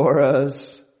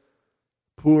 pakoras,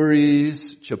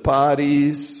 puris,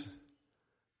 chapatis,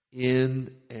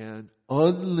 in an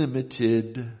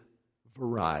unlimited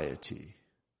variety.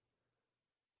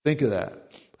 Think of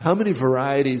that. How many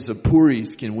varieties of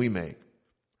puris can we make?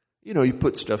 You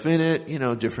put stuff in it,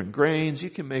 different grains.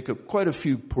 You can make quite a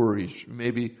few puris,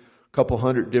 maybe a couple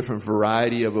hundred different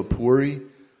variety of a puri.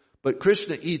 But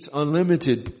Krishna eats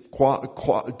unlimited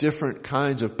different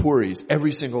kinds of puris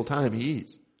every single time he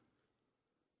eats.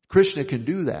 Krishna can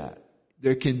do that.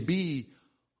 There can be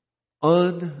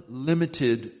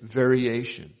unlimited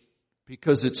variation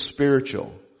because it's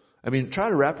spiritual. I mean, try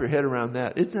to wrap your head around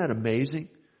that. Isn't that amazing?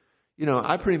 You know,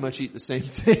 I pretty much eat the same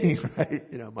thing, right?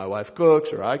 You know, my wife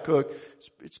cooks or I cook.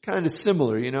 It's kind of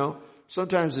similar, you know.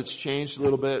 Sometimes it's changed a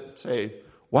little bit. Say,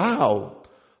 wow,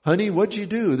 honey, what'd you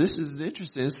do? This is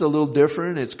interesting. It's a little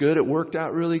different. It's good. It worked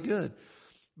out really good.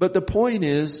 But the point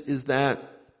is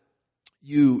that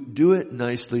you do it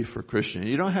nicely for Krishna.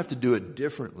 You don't have to do it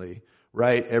differently,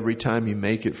 right? Every time you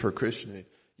make it for Krishna.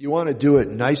 You want to do it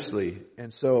nicely.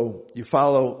 And so you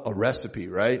follow a recipe,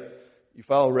 right? You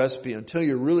follow a recipe until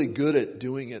you're really good at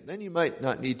doing it. Then you might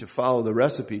not need to follow the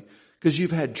recipe because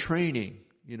you've had training.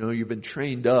 You know, you've been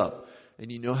trained up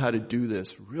and you know how to do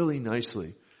this really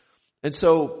nicely. And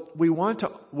so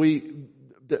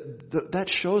that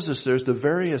shows us there's the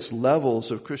various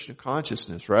levels of Krishna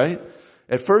consciousness, right?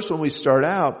 At first when we start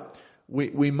out,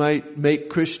 we might make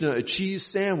Krishna a cheese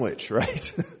sandwich,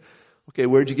 right? Okay,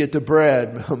 where'd you get the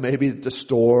bread? Well, maybe at the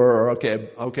store. Or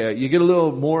okay. You get a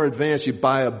little more advanced. You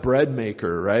buy a bread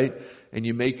maker, right? And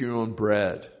you make your own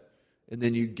bread. And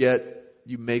then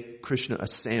you make Krishna a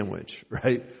sandwich,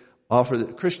 right?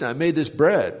 Krishna, I made this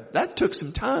bread. That took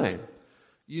some time.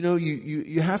 You know,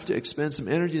 you have to expend some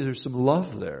energy. There's some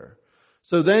love there.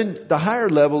 So then the higher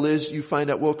level is you find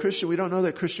out, well, Krishna, we don't know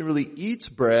that Krishna really eats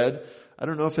bread. I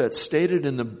don't know if that's stated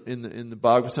in the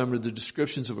Bhagavatam or the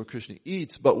descriptions of what Krishna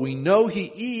eats, but we know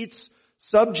he eats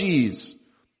sabjis.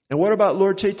 And what about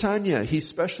Lord Chaitanya? He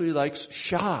especially likes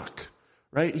shak,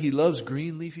 right? He loves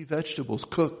green leafy vegetables,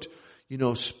 cooked, you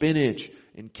know, spinach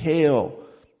and kale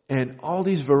and all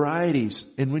these varieties.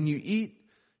 And when you eat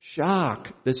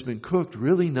shak that's been cooked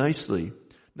really nicely,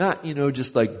 not, you know,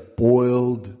 just like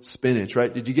boiled spinach,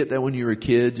 right? Did you get that when you were a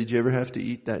kid? Did you ever have to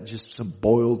eat that, just some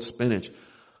boiled spinach?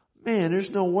 Man, there's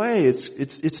no way.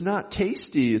 It's not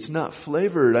tasty. It's not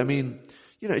flavored. I mean,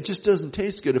 you know, it just doesn't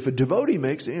taste good. If a devotee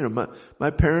makes it, you know,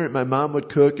 my mom would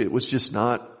cook. It was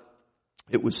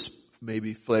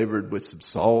maybe flavored with some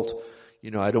salt.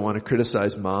 You know, I don't want to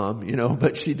criticize mom, you know,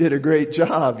 but she did a great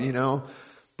job, you know.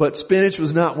 But spinach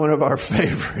was not one of our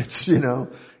favorites, you know.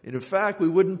 And in fact, we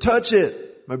wouldn't touch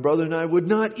it. My brother and I would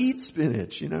not eat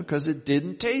spinach, you know, because it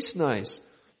didn't taste nice.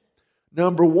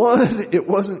 Number one, it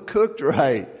wasn't cooked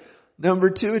right.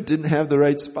 Number two, it didn't have the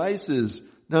right spices.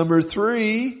 Number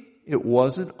three, it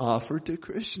wasn't offered to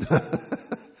Krishna.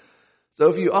 So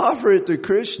if you offer it to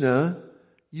Krishna,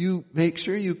 you make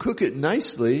sure you cook it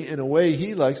nicely in a way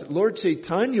he likes it. Lord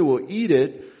Chaitanya will eat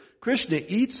it. Krishna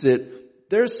eats it.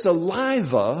 Their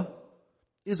saliva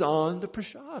is on the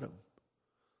prasadam.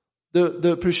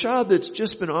 The prasad that's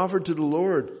just been offered to the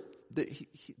Lord,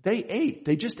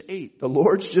 they just ate. The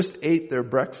Lords just ate their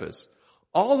breakfast.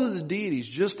 All of the deities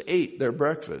just ate their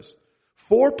breakfast.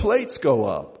 4 plates go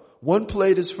up. 1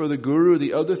 plate is for the Guru.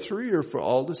 The other 3 are for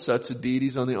all the sets of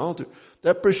deities on the altar.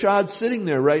 That prasad's sitting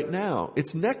there right now.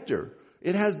 It's nectar.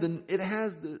 It has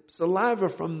the saliva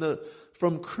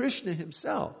from Krishna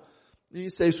himself. And you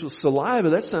say, well, saliva,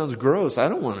 that sounds gross. I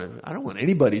don't want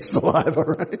anybody's saliva,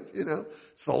 right? You know,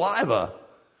 saliva.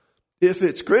 If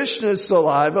it's Krishna's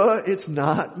saliva, it's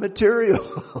not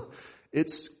material.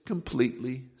 It's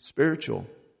completely spiritual.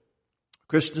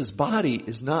 Krishna's body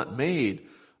is not made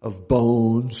of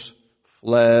bones,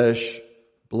 flesh,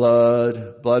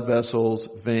 blood vessels,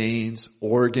 veins,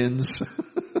 organs.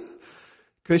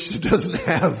 Krishna doesn't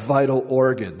have vital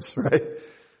organs, right?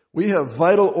 We have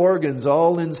vital organs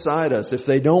all inside us. If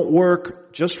they don't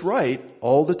work just right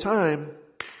all the time,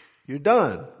 you're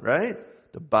done, right?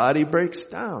 The body breaks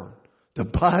down. The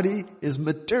body is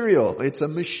material. It's a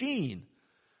machine.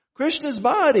 Krishna's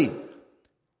body,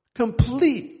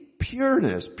 complete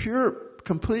pureness,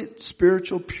 complete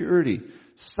spiritual purity.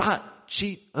 Sat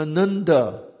Chit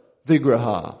Ananda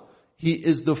Vigraha. He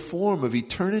is the form of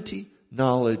eternity,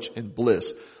 knowledge, and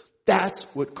bliss. That's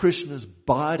what Krishna's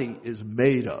body is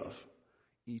made of.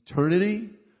 Eternity,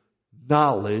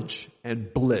 knowledge,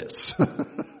 and bliss.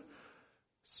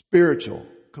 Spiritual.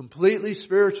 Completely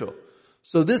spiritual.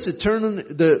 So this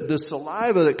the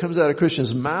saliva that comes out of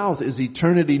Krishna's mouth is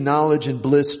eternity, knowledge, and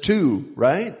bliss too,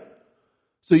 right?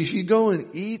 So if you go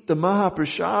and eat the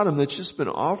Mahaprasadam that's just been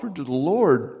offered to the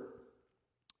Lord,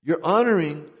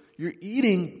 you're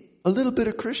eating a little bit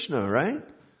of Krishna, right?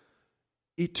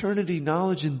 Eternity,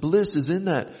 knowledge, and bliss is in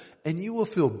that. And you will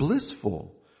feel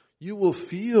blissful. You will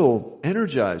feel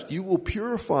energized. You will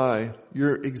purify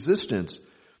your existence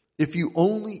if you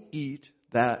only eat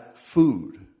that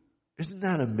food. Isn't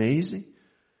that amazing?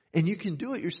 And you can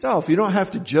do it yourself. You don't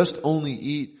have to just only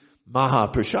eat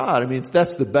Mahaprasad. I mean,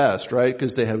 that's the best, right?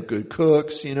 Because they have good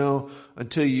cooks,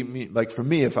 until you meet, like for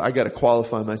me, if I got to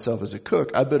qualify myself as a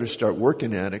cook, I better start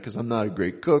working at it because I'm not a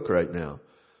great cook right now.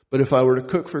 But if I were to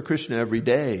cook for Krishna every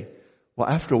day, well,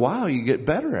 after a while you get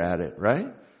better at it, right?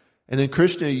 And then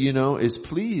Krishna, is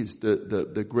pleased.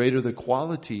 The greater the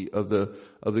quality of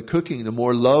the cooking, the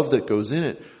more love that goes in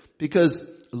it. Because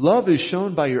love is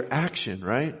shown by your action,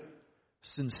 right?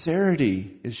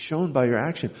 Sincerity is shown by your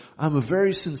action. I'm a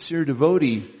very sincere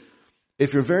devotee.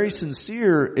 If you're very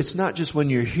sincere, it's not just when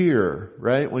you're here,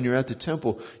 right? When you're at the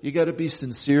temple. You gotta be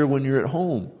sincere when you're at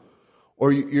home.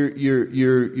 Or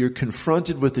you're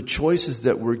confronted with the choices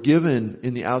that we're given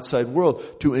in the outside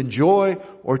world to enjoy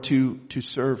or to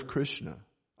serve Krishna.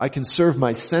 I can serve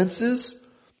my senses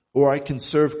or I can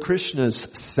serve Krishna's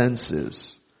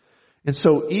senses. And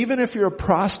so even if you're a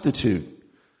prostitute,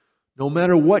 no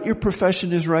matter what your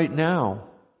profession is right now,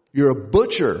 you're a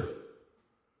butcher,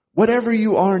 whatever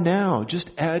you are now,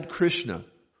 just add Krishna.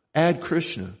 Add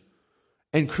Krishna.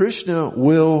 And Krishna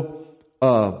will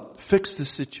fix the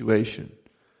situation.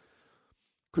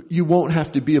 You won't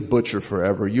have to be a butcher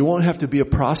forever. You won't have to be a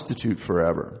prostitute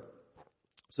forever.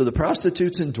 So the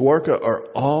prostitutes in Dwarka are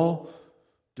all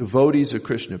devotees of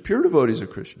Krishna, pure devotees of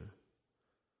Krishna.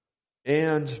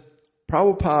 And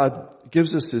Prabhupada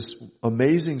gives us this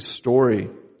amazing story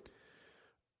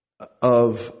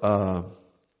of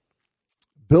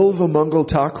Bilvamangal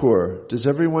Thakur. Does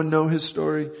everyone know his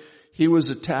story? He was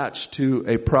attached to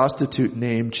a prostitute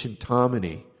named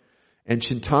Chintamani. And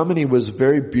Chintamani was a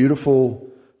very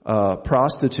beautiful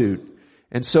prostitute.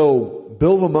 And so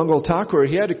Bilvamangal Thakur,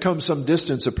 he had to come some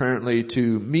distance apparently to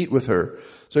meet with her.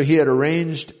 So he had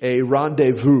arranged a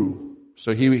rendezvous.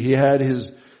 So he had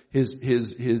his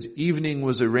evening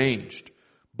was arranged.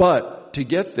 But to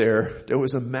get there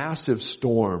was a massive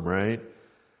storm, right?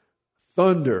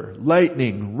 Thunder,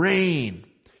 lightning, rain.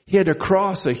 He had to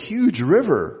cross a huge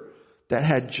river that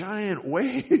had giant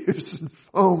waves and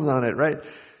foam on it, right?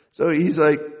 So he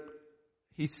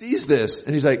sees this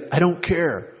and he's like, I don't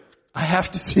care. I have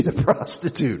to see the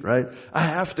prostitute, right? I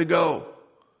have to go.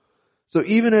 So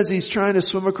even as he's trying to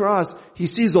swim across, he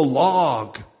sees a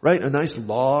log, right? A nice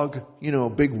log, a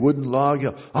big wooden log.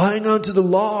 I'll hang on to the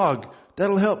log.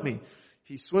 That'll help me.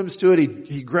 He swims to it.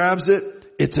 He grabs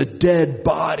it. It's a dead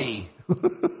body.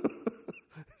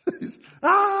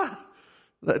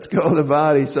 Let's go the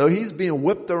body. So he's being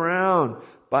whipped around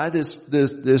by this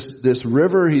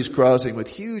river he's crossing with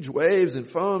huge waves and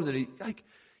foams, and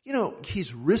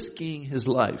he's risking his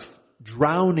life,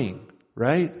 drowning,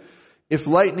 right? If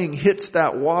lightning hits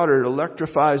that water, it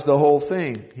electrifies the whole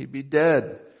thing. He'd be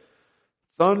dead.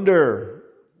 Thunder,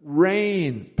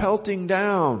 rain, pelting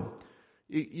down,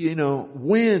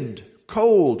 wind,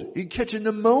 cold. He'd catch a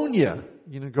pneumonia,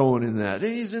 going in that.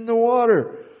 And he's in the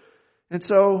water. And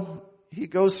so he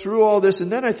goes through all this, and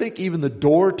then I think even the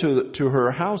door to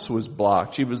her house was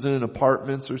blocked. She was in an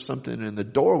apartment or something, and the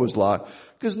door was locked.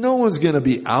 Because no one's going to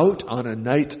be out on a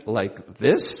night like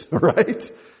this, right?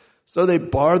 So they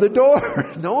bar the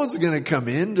door. No one's going to come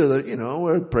into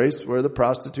the, place where the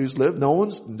prostitutes live.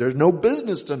 There's no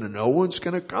business to know. No one's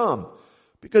going to come.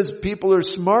 Because people are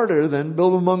smarter than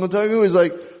Bilvamangal Thakur, who is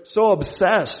so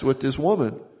obsessed with this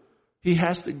woman. He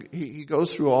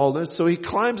goes through all this. So he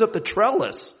climbs up the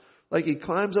trellis. He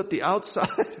climbs up the outside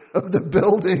of the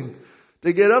building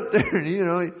to get up there. And, he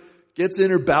gets in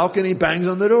her balcony, bangs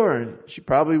on the door. And she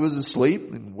probably was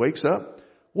asleep and wakes up.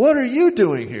 What are you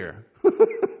doing here?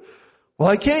 Well,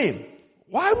 I came.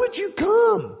 Why would you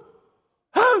come?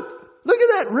 How? Look at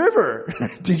that river.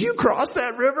 Did you cross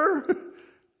that river?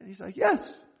 And he's like,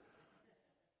 yes.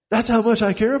 That's how much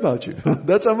I care about you.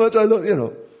 That's how much I love,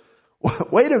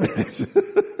 Wait a minute.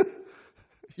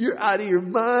 You're out of your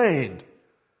mind.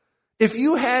 If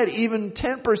you had even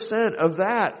 10% of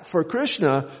that for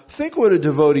Krishna, think what a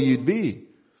devotee you'd be.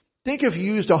 Think if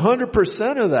you used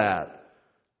 100% of that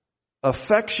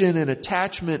affection and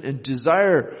attachment and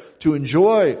desire to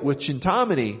enjoy with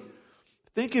Chintamani.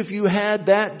 Think if you had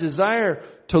that desire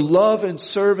to love and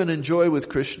serve and enjoy with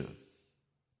Krishna.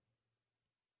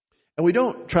 And we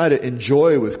don't try to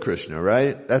enjoy with Krishna,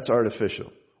 right? That's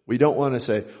artificial. We don't want to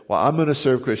say, well, I'm going to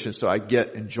serve Krishna so I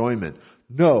get enjoyment.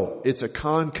 No, it's a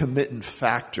concomitant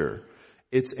factor.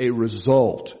 It's a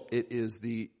result. It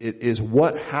is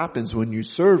what happens when you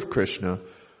serve Krishna.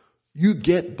 You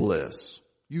get bliss.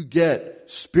 You get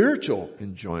spiritual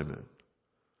enjoyment.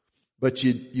 But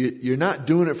you're not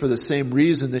doing it for the same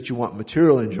reason that you want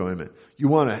material enjoyment. You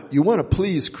want to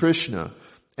please Krishna.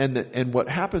 And what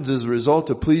happens as a result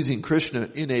of pleasing Krishna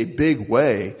in a big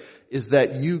way is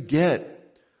that you get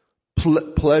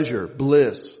pleasure,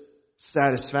 bliss,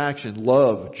 satisfaction,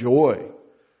 love, joy,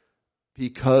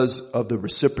 because of the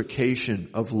reciprocation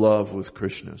of love with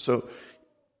Krishna. So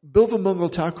Bilva Mangal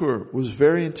Thakur was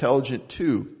very intelligent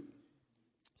too.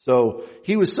 So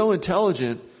he was so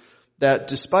intelligent that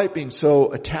despite being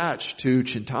so attached to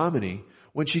Chintamani,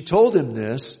 when she told him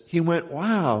this, he went,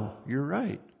 wow, you're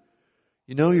right.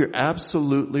 You know, you're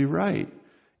absolutely right.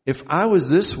 If I was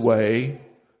this way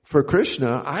for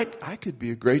Krishna, I could be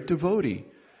a great devotee.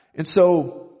 And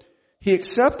so he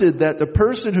accepted that the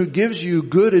person who gives you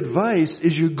good advice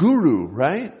is your guru,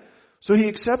 right? So he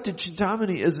accepted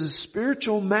Chintamani as his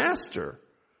spiritual master.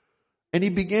 And he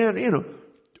began,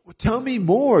 tell me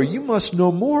more. You must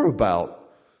know more about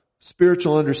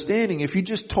spiritual understanding. If you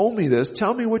just told me this,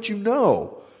 tell me what you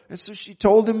know. And so she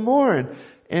told him more.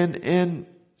 And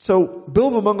so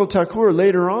Bilva Mangal Thakur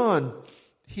later on,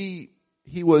 he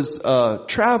was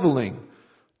traveling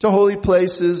to holy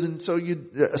places, and so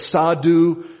a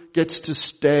sadhu gets to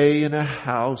stay in a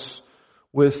house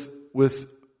with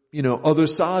other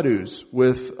sadhus,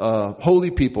 with holy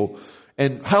people,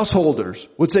 and householders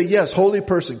would say, yes, holy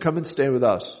person, come and stay with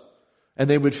us. And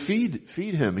they would feed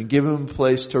him and give him a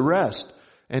place to rest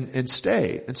and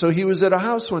stay. And so he was at a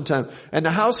house one time, and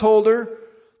the householder,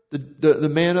 the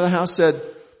man of the house said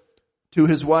to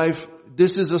his wife,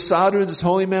 this is a sadhu, this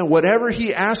holy man, whatever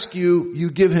he asks you,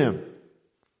 you give him.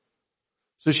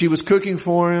 So she was cooking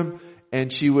for him,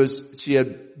 and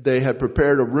they had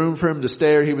prepared a room for him to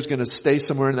stay, or he was going to stay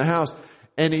somewhere in the house.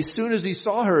 And as soon as he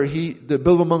saw her, the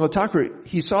Bilva Mangal Thakur,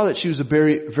 he saw that she was a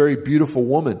very, very beautiful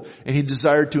woman, and he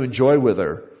desired to enjoy with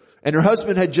her. And her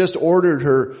husband had just ordered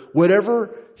her,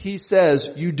 whatever he says,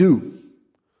 you do.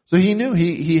 So he knew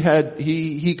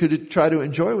he could try to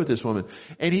enjoy with this woman.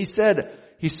 And he said,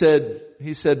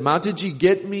 Mataji,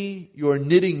 get me your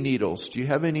knitting needles. Do you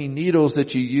have any needles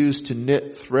that you use to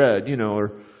knit thread,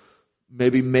 or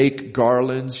maybe make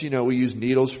garlands? We use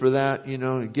needles for that,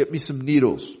 get me some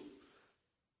needles.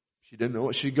 She didn't know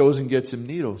what. She goes and gets him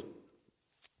needles.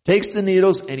 Takes the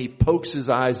needles and he pokes his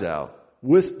eyes out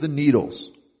with the needles.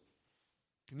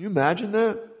 Can you imagine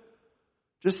that?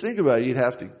 Just think about it. You'd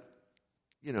have to,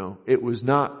 it was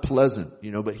not pleasant,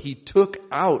 but he took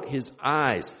out his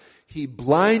eyes. He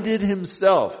blinded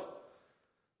himself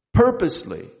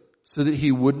purposely so that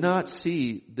he would not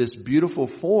see this beautiful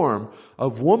form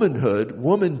of womanhood,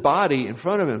 woman body in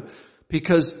front of him,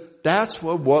 because that's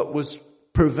what was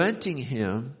preventing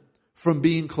him from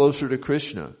being closer to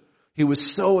Krishna. He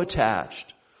was so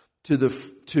attached to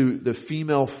the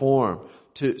female form,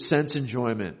 to sense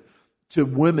enjoyment, to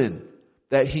women,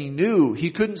 that he knew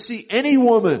he couldn't see any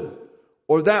woman,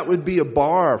 or that would be a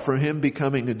bar for him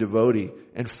becoming a devotee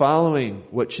and following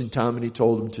what Chintamani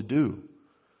told him to do.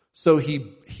 So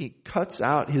he cuts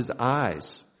out his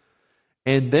eyes,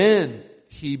 and then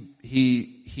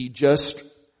he just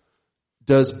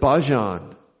does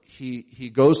bhajan.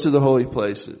 He goes to the holy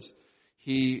places.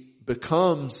 He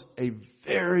becomes a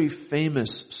very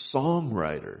famous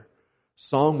songwriter.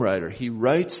 He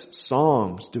writes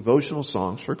songs, devotional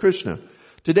songs for Krishna.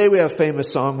 Today we have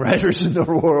famous songwriters in the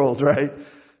world, right?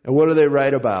 And what do they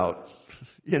write about?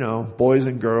 Boys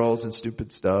and girls and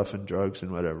stupid stuff and drugs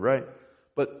and whatever, right?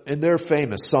 And they're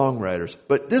famous songwriters.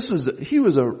 But he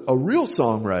was a real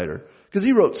songwriter, because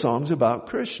he wrote songs about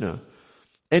Krishna.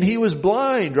 And he was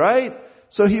blind, right?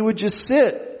 So he would just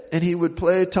sit and he would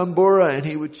play a tambura and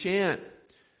he would chant.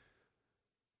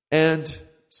 And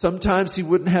sometimes he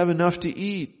wouldn't have enough to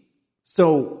eat.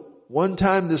 So one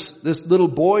time this little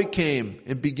boy came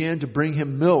and began to bring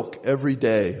him milk every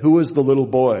day. Who was the little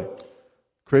boy?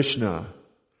 Krishna.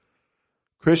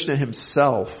 Krishna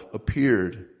himself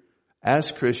appeared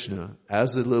as Krishna,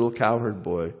 as the little cowherd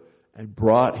boy, and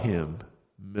brought him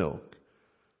milk.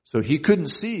 So he couldn't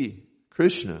see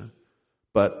Krishna,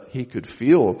 but he could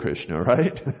feel Krishna,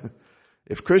 right?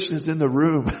 If Krishna's in the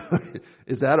room,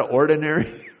 is that an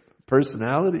ordinary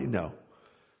personality? No.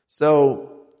 So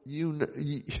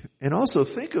and also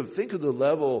think of the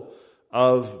level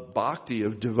of bhakti,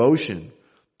 of devotion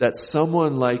that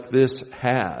someone like this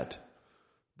had,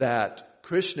 that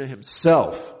Krishna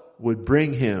himself would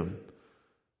bring him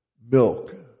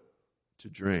milk to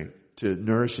drink, to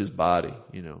nourish his body.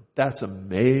 That's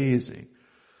amazing.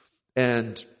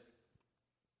 And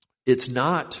it's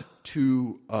not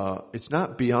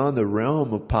beyond the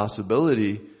realm of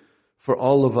possibility for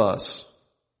all of us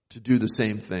to do the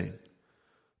same thing.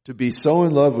 To be so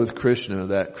in love with Krishna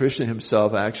that Krishna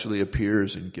himself actually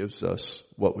appears and gives us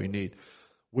what we need.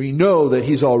 We know that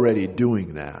he's already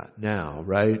doing that now,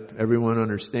 right? Everyone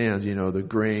understands, the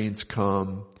grains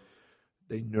come,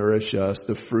 they nourish us,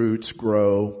 the fruits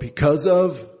grow because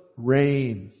of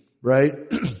rain. right?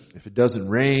 If it doesn't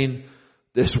rain,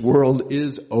 this world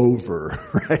is over,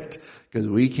 right? Because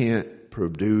we can't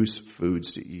produce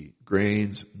foods to eat.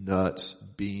 Grains, nuts,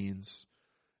 beans,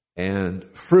 and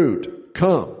fruit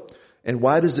come. And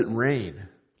why does it rain?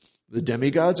 The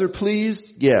demigods are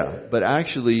pleased? Yeah, but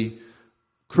actually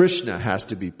Krishna has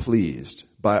to be pleased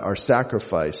by our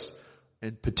sacrifice.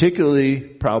 And particularly,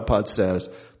 Prabhupada says,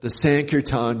 the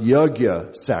Sankirtan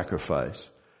Yajna sacrifice.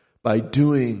 By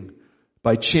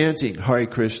chanting Hare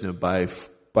Krishna, by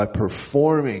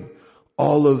performing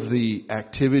all of the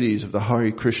activities of the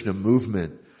Hare Krishna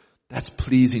movement, that's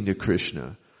pleasing to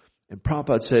Krishna. And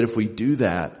Prabhupada said if we do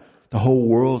that, the whole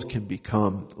world can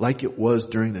become like it was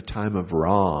during the time of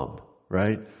Ram,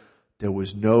 right? There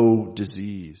was no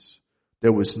disease.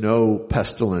 There was no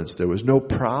pestilence. There was no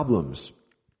problems.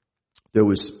 There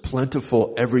was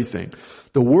plentiful everything.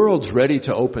 The world's ready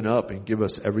to open up and give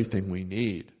us everything we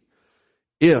need.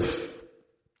 If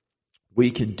we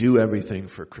can do everything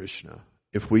for Krishna,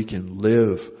 if we can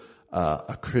live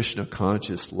a Krishna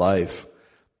conscious life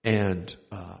and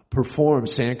perform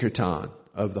Sankirtan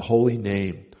of the holy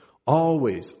name,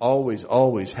 always, always,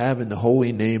 always having the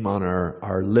holy name on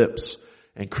our lips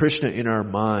and Krishna in our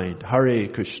mind. Hare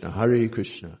Krishna, Hare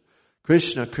Krishna,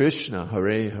 Krishna Krishna,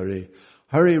 Hare Hare,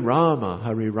 Hare Rama,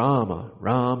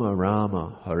 Rama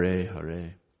Rama, Hare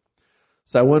Hare.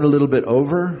 So I went a little bit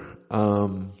over.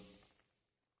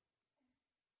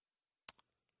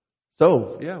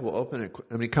 So, yeah, we'll open it.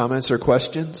 Any comments or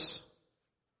questions?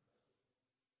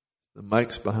 The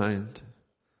mic's behind.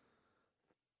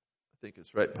 I think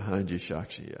it's right behind you,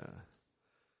 Shakshi. Yeah.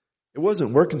 It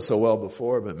wasn't working so well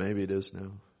before, but maybe it is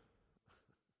now.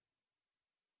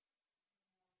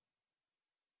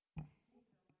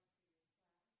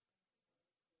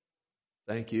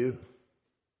 Thank you.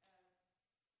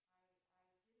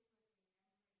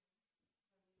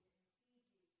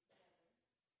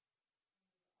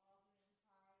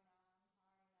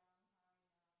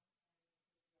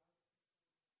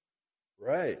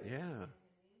 Right, yeah.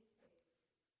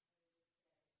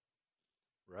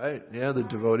 Right, yeah, the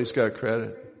devotees got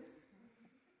credit.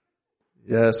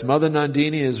 Yes, Mother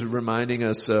Nandini is reminding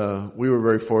us, we were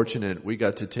very fortunate. We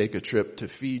got to take a trip to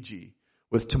Fiji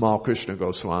with Tamal Krishna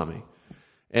Goswami.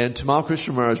 And Tamal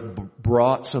Krishna Maharaj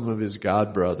brought some of his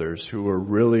godbrothers who were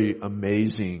really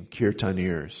amazing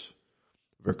kirtaniers.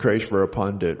 Vakreshvara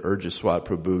Pandit, Urjaswat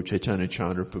Prabhu, Chaitanya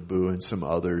Chandra Prabhu, and some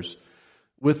others.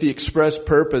 With the express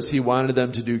purpose, he wanted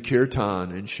them to do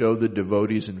kirtan and show the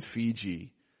devotees in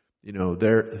Fiji,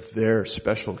 their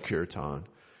special kirtan.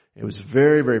 It was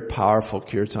very, very powerful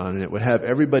kirtan, and it would have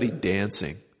everybody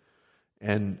dancing.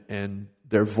 And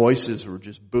their voices were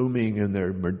just booming, and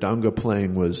their mridanga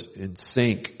playing was in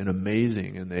sync and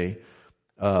amazing. And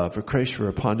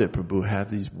Vakreshvara Pandit Prabhu had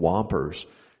these wampers.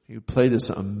 He would play this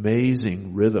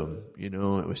amazing rhythm,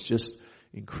 it was just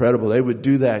incredible. They would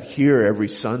do that here every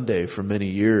Sunday for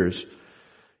many years.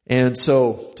 And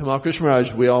so, Tamal Krishna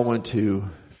Maharaj, we all went to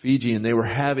Fiji, and they were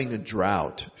having a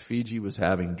drought. Fiji was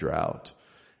having drought.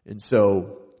 And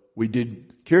so, we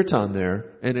did kirtan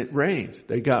there, and it rained.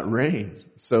 They got rain.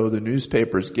 So the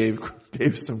newspapers gave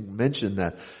some mention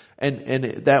that.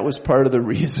 And that was part of the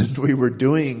reason we were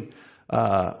doing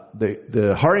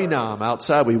the Harinam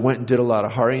outside. We went and did a lot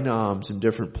of Harinams in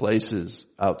different places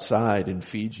outside in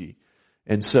Fiji.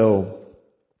 And so,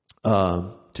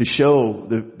 to show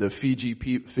the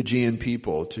Fijian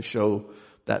people, to show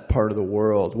that part of the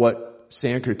world, what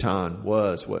Sankirtan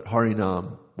was, what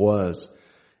Harinam was.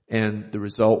 And the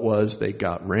result was they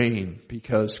got rain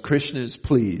because Krishna is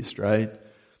pleased, right?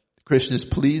 Krishna is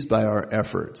pleased by our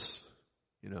efforts,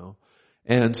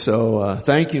 And so,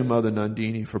 thank you, Mother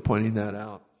Nandini, for pointing that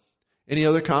out. Any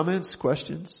other comments,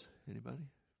 questions? Anybody?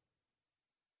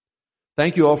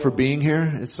 Thank you all for being here.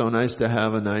 It's so nice to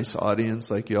have a nice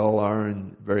audience like you all are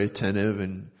and very attentive.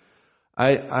 And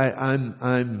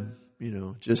I'm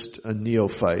just a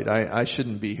neophyte. I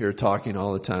shouldn't be here talking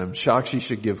all the time. Shakshi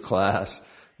should give class.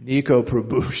 Nico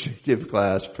Prabhu should give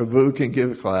class. Prabhu can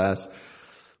give class.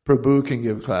 Prabhu can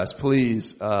give class.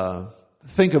 Please,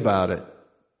 think about it.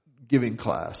 Giving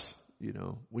class.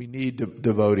 We need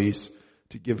devotees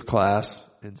to give class.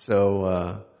 And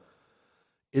so,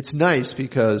 it's nice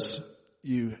because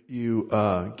you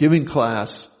giving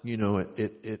class,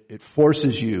 it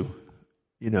forces you,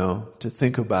 to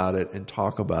think about it and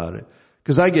talk about it.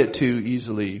 Cause I get too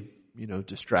easily,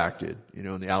 distracted,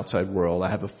 in the outside world. I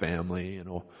have a family,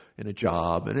 and a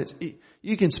job, and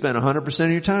you can spend 100%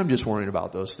 of your time just worrying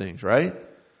about those things, right?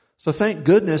 So thank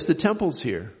goodness the temple's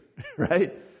here,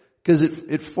 right? Cause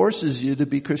it forces you to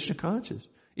be Krishna conscious.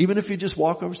 Even if you just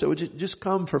walk over, so just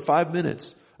come for 5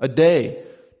 minutes a day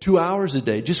 2 hours a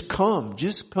day. Just come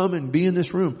and be in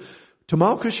this room.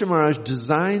 Tamal Krishna Maharaj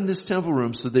designed this temple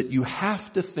room so that you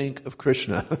have to think of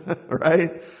Krishna,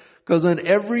 right? Because on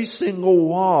every single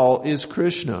wall is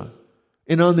Krishna.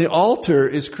 And on the altar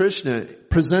is Krishna,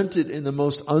 presented in the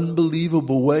most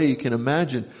unbelievable way you can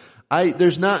imagine.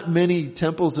 There's not many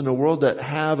temples in the world that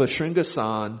have a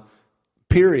Shringasan,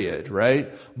 period,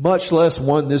 right? Much less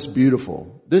one this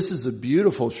beautiful. This is a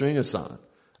beautiful Shringasan.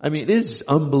 I mean, it's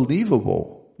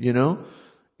unbelievable, you know?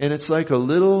 And it's like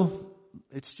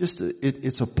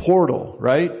it's a portal,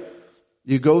 right?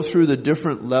 You go through the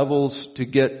different levels to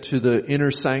get to the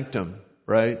inner sanctum,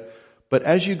 right? But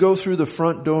as you go through the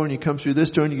front door and you come through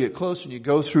this door and you get close and you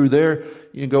go through there,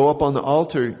 you go up on the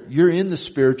altar, you're in the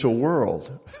spiritual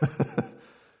world.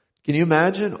 Can you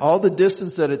imagine all the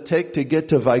distance that it takes to get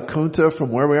to Vaikuntha from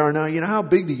where we are now? You know how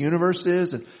big the universe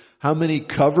is and how many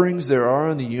coverings there are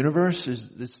in the universe?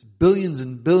 There's billions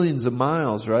and billions of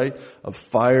miles, right? Of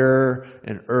fire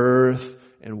and earth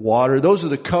and water. Those are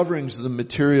the coverings of the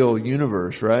material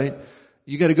universe, right?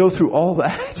 You got to go through all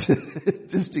that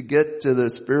just to get to the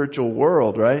spiritual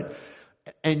world, right?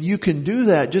 And you can do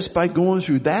that just by going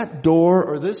through that door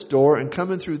or this door and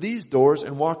coming through these doors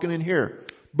and walking in here.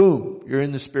 Boom, you're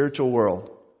in the spiritual world.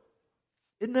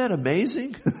 Isn't that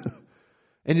amazing?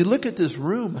 And you look at this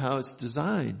room, how it's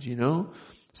designed, you know?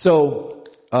 So,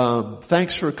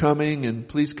 thanks for coming, and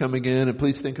please come again, and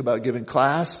please think about giving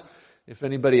class. If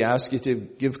anybody asks you to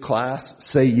give class,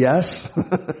 say yes.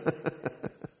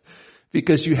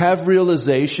 Because you have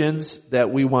realizations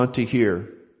that we want to hear.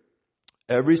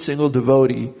 Every single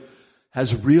devotee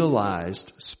has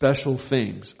realized special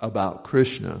things about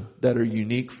Krishna that are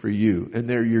unique for you. And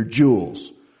they're your jewels.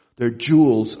 They're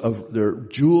jewel-like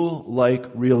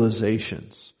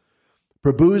realizations.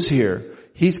 Prabhu's here.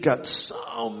 He's got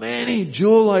so many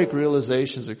jewel-like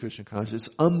realizations of Krishna consciousness.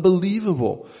 It's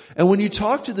unbelievable. And when you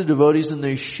talk to the devotees and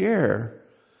they share,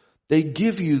 they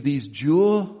give you these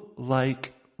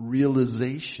jewel-like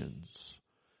realizations.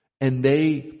 And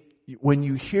when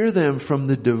you hear them from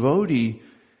the devotee,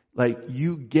 like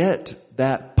you get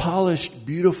that polished,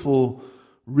 beautiful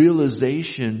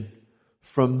realization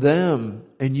from them,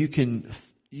 and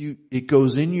it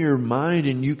goes in your mind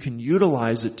and you can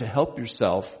utilize it to help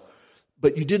yourself.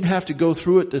 But you didn't have to go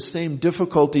through it the same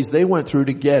difficulties they went through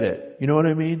to get it. You know what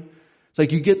I mean? It's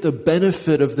like you get the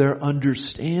benefit of their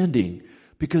understanding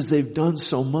because they've done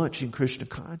so much in Krishna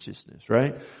consciousness,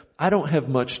 right? I don't have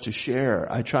much to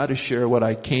share. I try to share what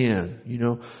I can, you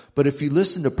know. But if you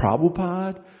listen to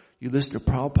Prabhupada, you listen to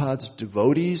Prabhupada's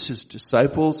devotees, his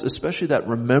disciples, especially that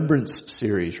remembrance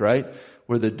series, right?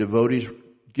 Where the devotees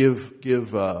give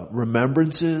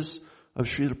remembrances of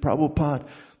Srila Prabhupada.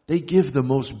 They give the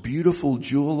most beautiful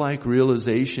jewel-like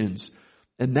realizations.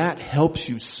 And that helps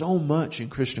you so much in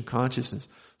Krishna consciousness.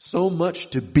 So much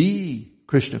to be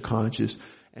Krishna conscious.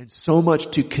 And so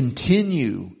much to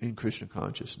continue in Krishna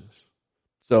consciousness.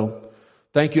 So,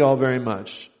 thank you all very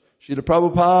much. Srila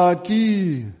Prabhupada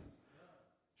ki.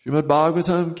 Srimad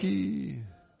Bhagavatam ki.